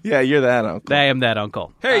Donna. Yeah, you're that uncle. I am that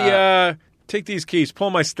uncle. Hey, take these keys. Pull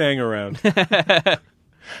my Stang around. Can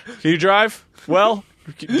you drive? Well,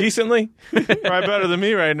 decently? Probably better than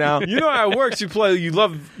me right now. You know how it works. You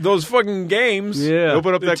love those fucking games. Yeah.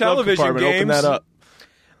 Open up the that television compartment. games. Open that up.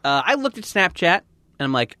 I looked at Snapchat and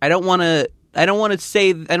I'm like, I don't want to be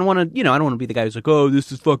the guy who's like, oh,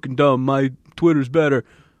 this is fucking dumb. My Twitter's better.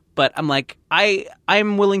 But I'm like,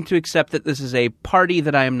 I'm willing to accept that this is a party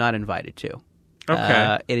that I am not invited to.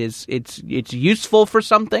 Okay. It's useful for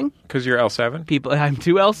something. Because you're L7? I'm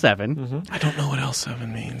 2L7. Mm-hmm. I don't know what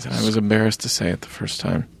L7 means, and I was embarrassed to say it the first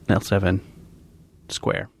time. L7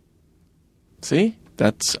 square. See?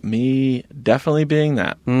 That's me definitely being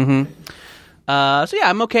that. Mm-hmm. So yeah,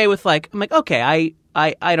 I'm okay with okay,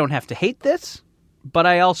 I don't have to hate this. but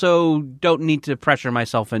I also don't need to pressure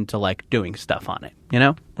myself into like doing stuff on it, you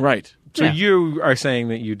know? Right. So Yeah. you are saying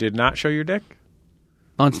that you did not show your dick?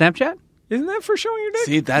 On Snapchat? Isn't that for showing your dick?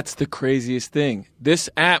 See, that's the craziest thing. This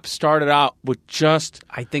app started out with just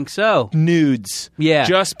I think so. nudes. Yeah.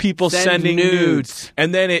 Just people Send sending nudes. nudes.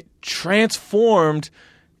 And then it transformed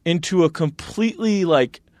into a completely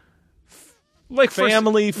like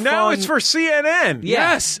family fun. Now it's for CNN.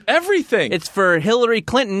 Yeah. Yes, everything. It's for Hillary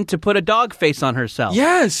Clinton to put a dog face on herself.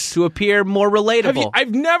 yes. To appear more relatable.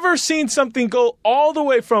 I've never seen something go all the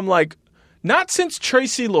way from like, not since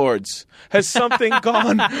Tracy Lords has something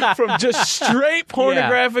gone from just straight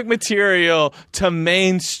pornographic material to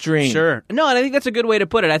mainstream. Sure. No, and I think that's a good way to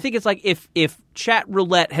put it. I think it's like if chat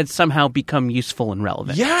roulette had somehow become useful and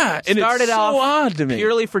relevant. Yeah, and Started it's so off odd to me.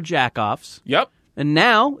 purely for jack-offs. Yep. And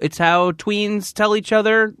now it's how tweens tell each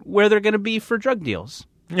other where they're going to be for drug deals.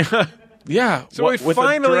 Yeah. So it with a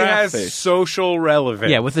finally giraffe has face. social relevance.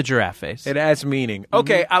 Yeah, with a giraffe face. It has meaning.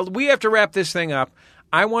 Okay, we have to wrap this thing up.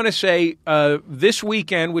 I want to say this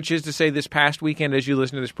weekend, which is to say this past weekend as you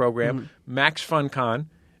listen to this program, Max FunCon.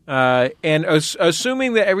 And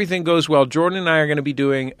assuming that everything goes well, Jordan and I are going to be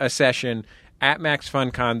doing a session at Max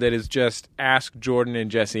FunCon that is just Ask Jordan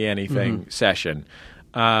and Jesse Anything session.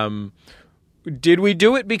 Did we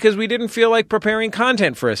do it because we didn't feel like preparing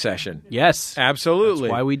content for a session? Yes. Absolutely.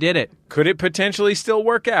 That's why we did it. Could it potentially still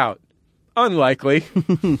work out? Unlikely,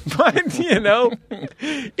 but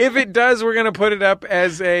if it does, we're going to put it up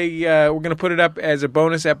as a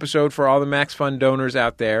bonus episode for all the Max Fun donors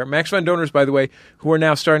out there. Max Fun donors, by the way, who are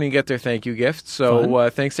now starting to get their thank you gifts. So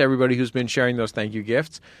thanks to everybody who's been sharing those thank you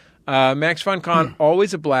gifts. Max FunCon,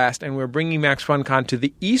 always a blast, and we're bringing Max FunCon to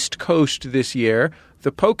the East Coast this year,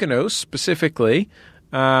 the Poconos specifically.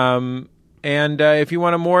 And if you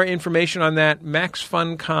want more information on that,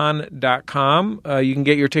 maxfuncon.com. You can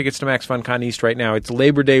get your tickets to Max FunCon East right now. It's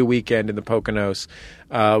Labor Day weekend in the Poconos.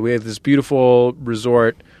 We have this beautiful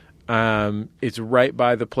resort. It's right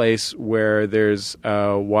by the place where there's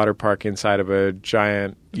a water park inside of a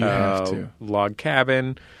giant log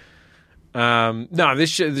cabin. This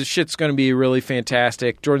shit's going to be really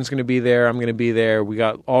fantastic. Jordan's going to be there. I'm going to be there. We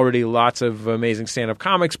got already lots of amazing stand-up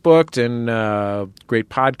comics booked and great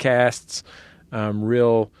podcasts,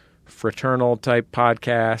 real fraternal type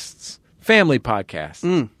podcasts, family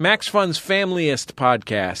podcasts. Max Fun's familiest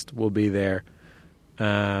podcast will be there.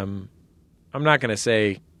 I'm not going to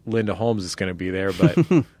say Linda Holmes is going to be there, but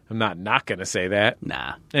I'm not going to say that.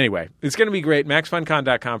 Nah. Anyway, it's going to be great.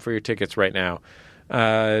 MaxFunCon.com for your tickets right now.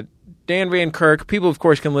 Dan Van Kirk, people, of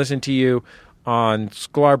course, can listen to you on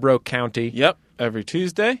Scarborough County. Yep. Every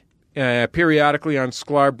Tuesday. Periodically on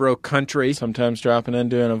Scarborough Country. Sometimes dropping in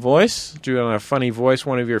doing a voice. Doing a funny voice,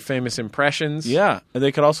 one of your famous impressions. Yeah. And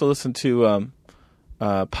they could also listen to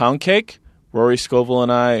Pound Cake. Rory Scovel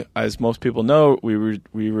and I, as most people know, we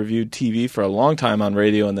reviewed TV for a long time on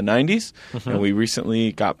radio in the 90s. And we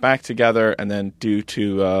recently got back together, and then due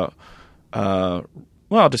to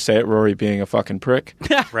well, I'll just say it, Rory being a fucking prick.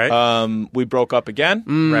 Right. We broke up again.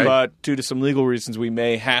 Right. But due to some legal reasons, we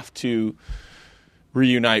may have to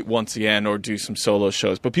reunite once again or do some solo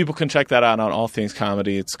shows. But people can check that out on All Things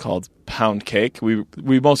Comedy. It's called Pound Cake. We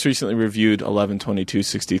most recently reviewed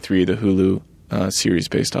 11/22/63, the Hulu series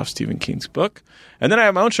based off Stephen King's book. And then I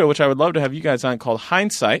have my own show, which I would love to have you guys on, called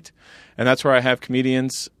Hindsight. And that's where I have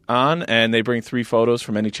comedians on, and they bring 3 photos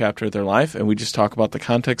from any chapter of their life, and we just talk about the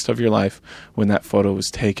context of your life when that photo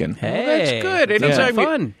was taken. Hey, That's good.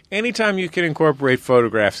 fun. Anytime you can incorporate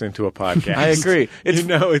photographs into a podcast. I agree.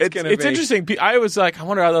 It's interesting. I was like, I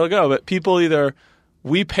wonder how that'll go. But people either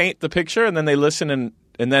we paint the picture and then they listen and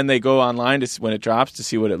then they go online when it drops to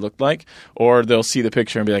see what it looked like, or they'll see the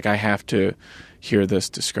picture and be like, I have to hear this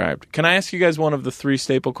described. Can I ask you guys one of the 3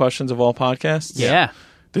 staple questions of all podcasts? Yeah.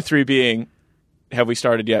 The 3 being, have we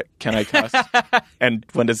started yet? Can I cuss? And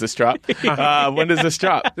when does this drop? When does this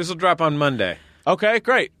drop? This will drop on Monday. Okay,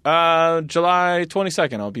 great. July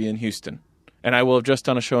 22nd, I'll be in Houston. And I will have just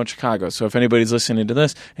done a show in Chicago. So if anybody's listening to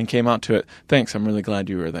this and came out to it, thanks. I'm really glad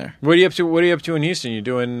you were there. What are you up to? What are you up to in Houston? You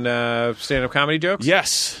doing stand-up comedy jokes?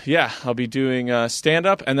 Yes. Yeah. I'll be doing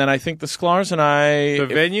stand-up. And then I think the Sklar's and I... The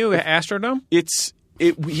venue, Astrodome?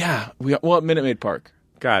 At Minute Maid Park.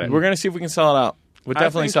 Got it. We're going to see if we can sell it out. We'll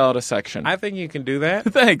definitely sell out a section. I think you can do that.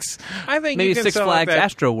 Thanks. I think Maybe you can Six sell Flags that.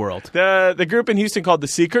 Astro World. The group in Houston called The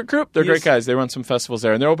Secret Group. They're Yes. great guys. They run some festivals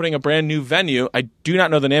there. And they're opening a brand new venue. I do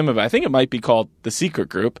not know the name of it. I think it might be called The Secret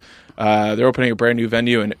Group. They're opening a brand new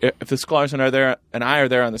venue. And if the Scholars and I are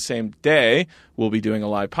there on the same day, we'll be doing a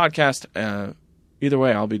live podcast. Either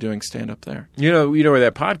way, I'll be doing stand-up there. You know where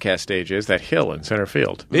that podcast stage is, that hill in center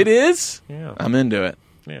field. It is? Yeah. I'm into it.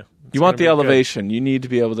 Yeah. You want the elevation. You need to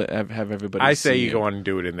be able to have everybody I say see you go on and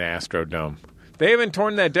do it in the Astrodome. They haven't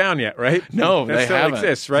torn that down yet, right? No, that they still haven't.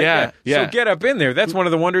 exists, right? Yeah. So get up in there. That's one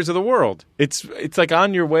of the wonders of the world. It's like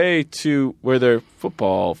on your way to where their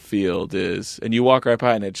football field is, and you walk right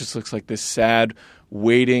by, and it just looks like this sad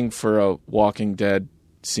waiting for a Walking Dead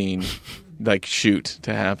scene, like shoot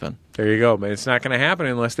to happen. There you go. But it's not going to happen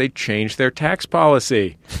unless they change their tax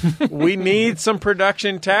policy. We need some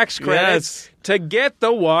production tax credits to get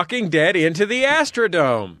The Walking Dead into the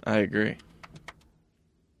Astrodome. I agree.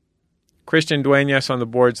 Christian Duenas on the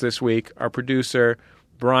boards this week. Our producer,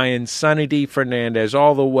 Brian Sunny D. Fernandez,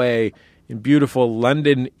 all the way in beautiful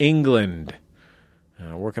London, England.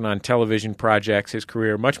 Working on television projects. His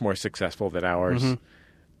career much more successful than ours.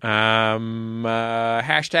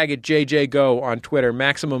 Hashtag it JJGo on Twitter.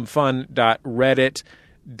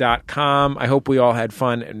 MaximumFun.reddit.com. I hope we all had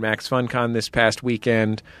fun at Max FunCon this past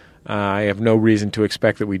weekend. I have no reason to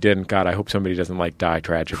expect that we didn't. God, I hope somebody doesn't die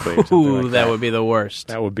tragically. Or Ooh, like that would be the worst.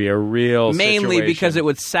 That would be a real Mainly situation. because it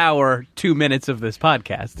would sour 2 minutes of this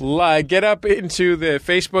podcast. Get up into the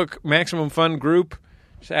Facebook Maximum Fun group.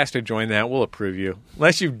 Just ask to join that. We'll approve you.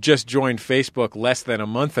 Unless you've just joined Facebook less than a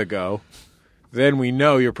month ago, then we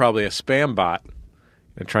know you're probably a spam bot. Going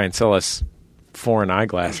to try and sell us foreign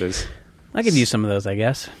eyeglasses. I could use some of those, I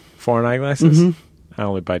guess. Foreign eyeglasses? I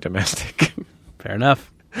only buy domestic. Fair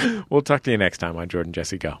enough. We'll talk to you next time on Jordan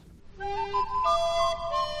Jesse Go.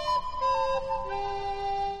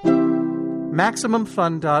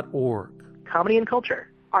 MaximumFun.org. Comedy and culture.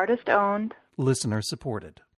 Artist owned. Listener supported.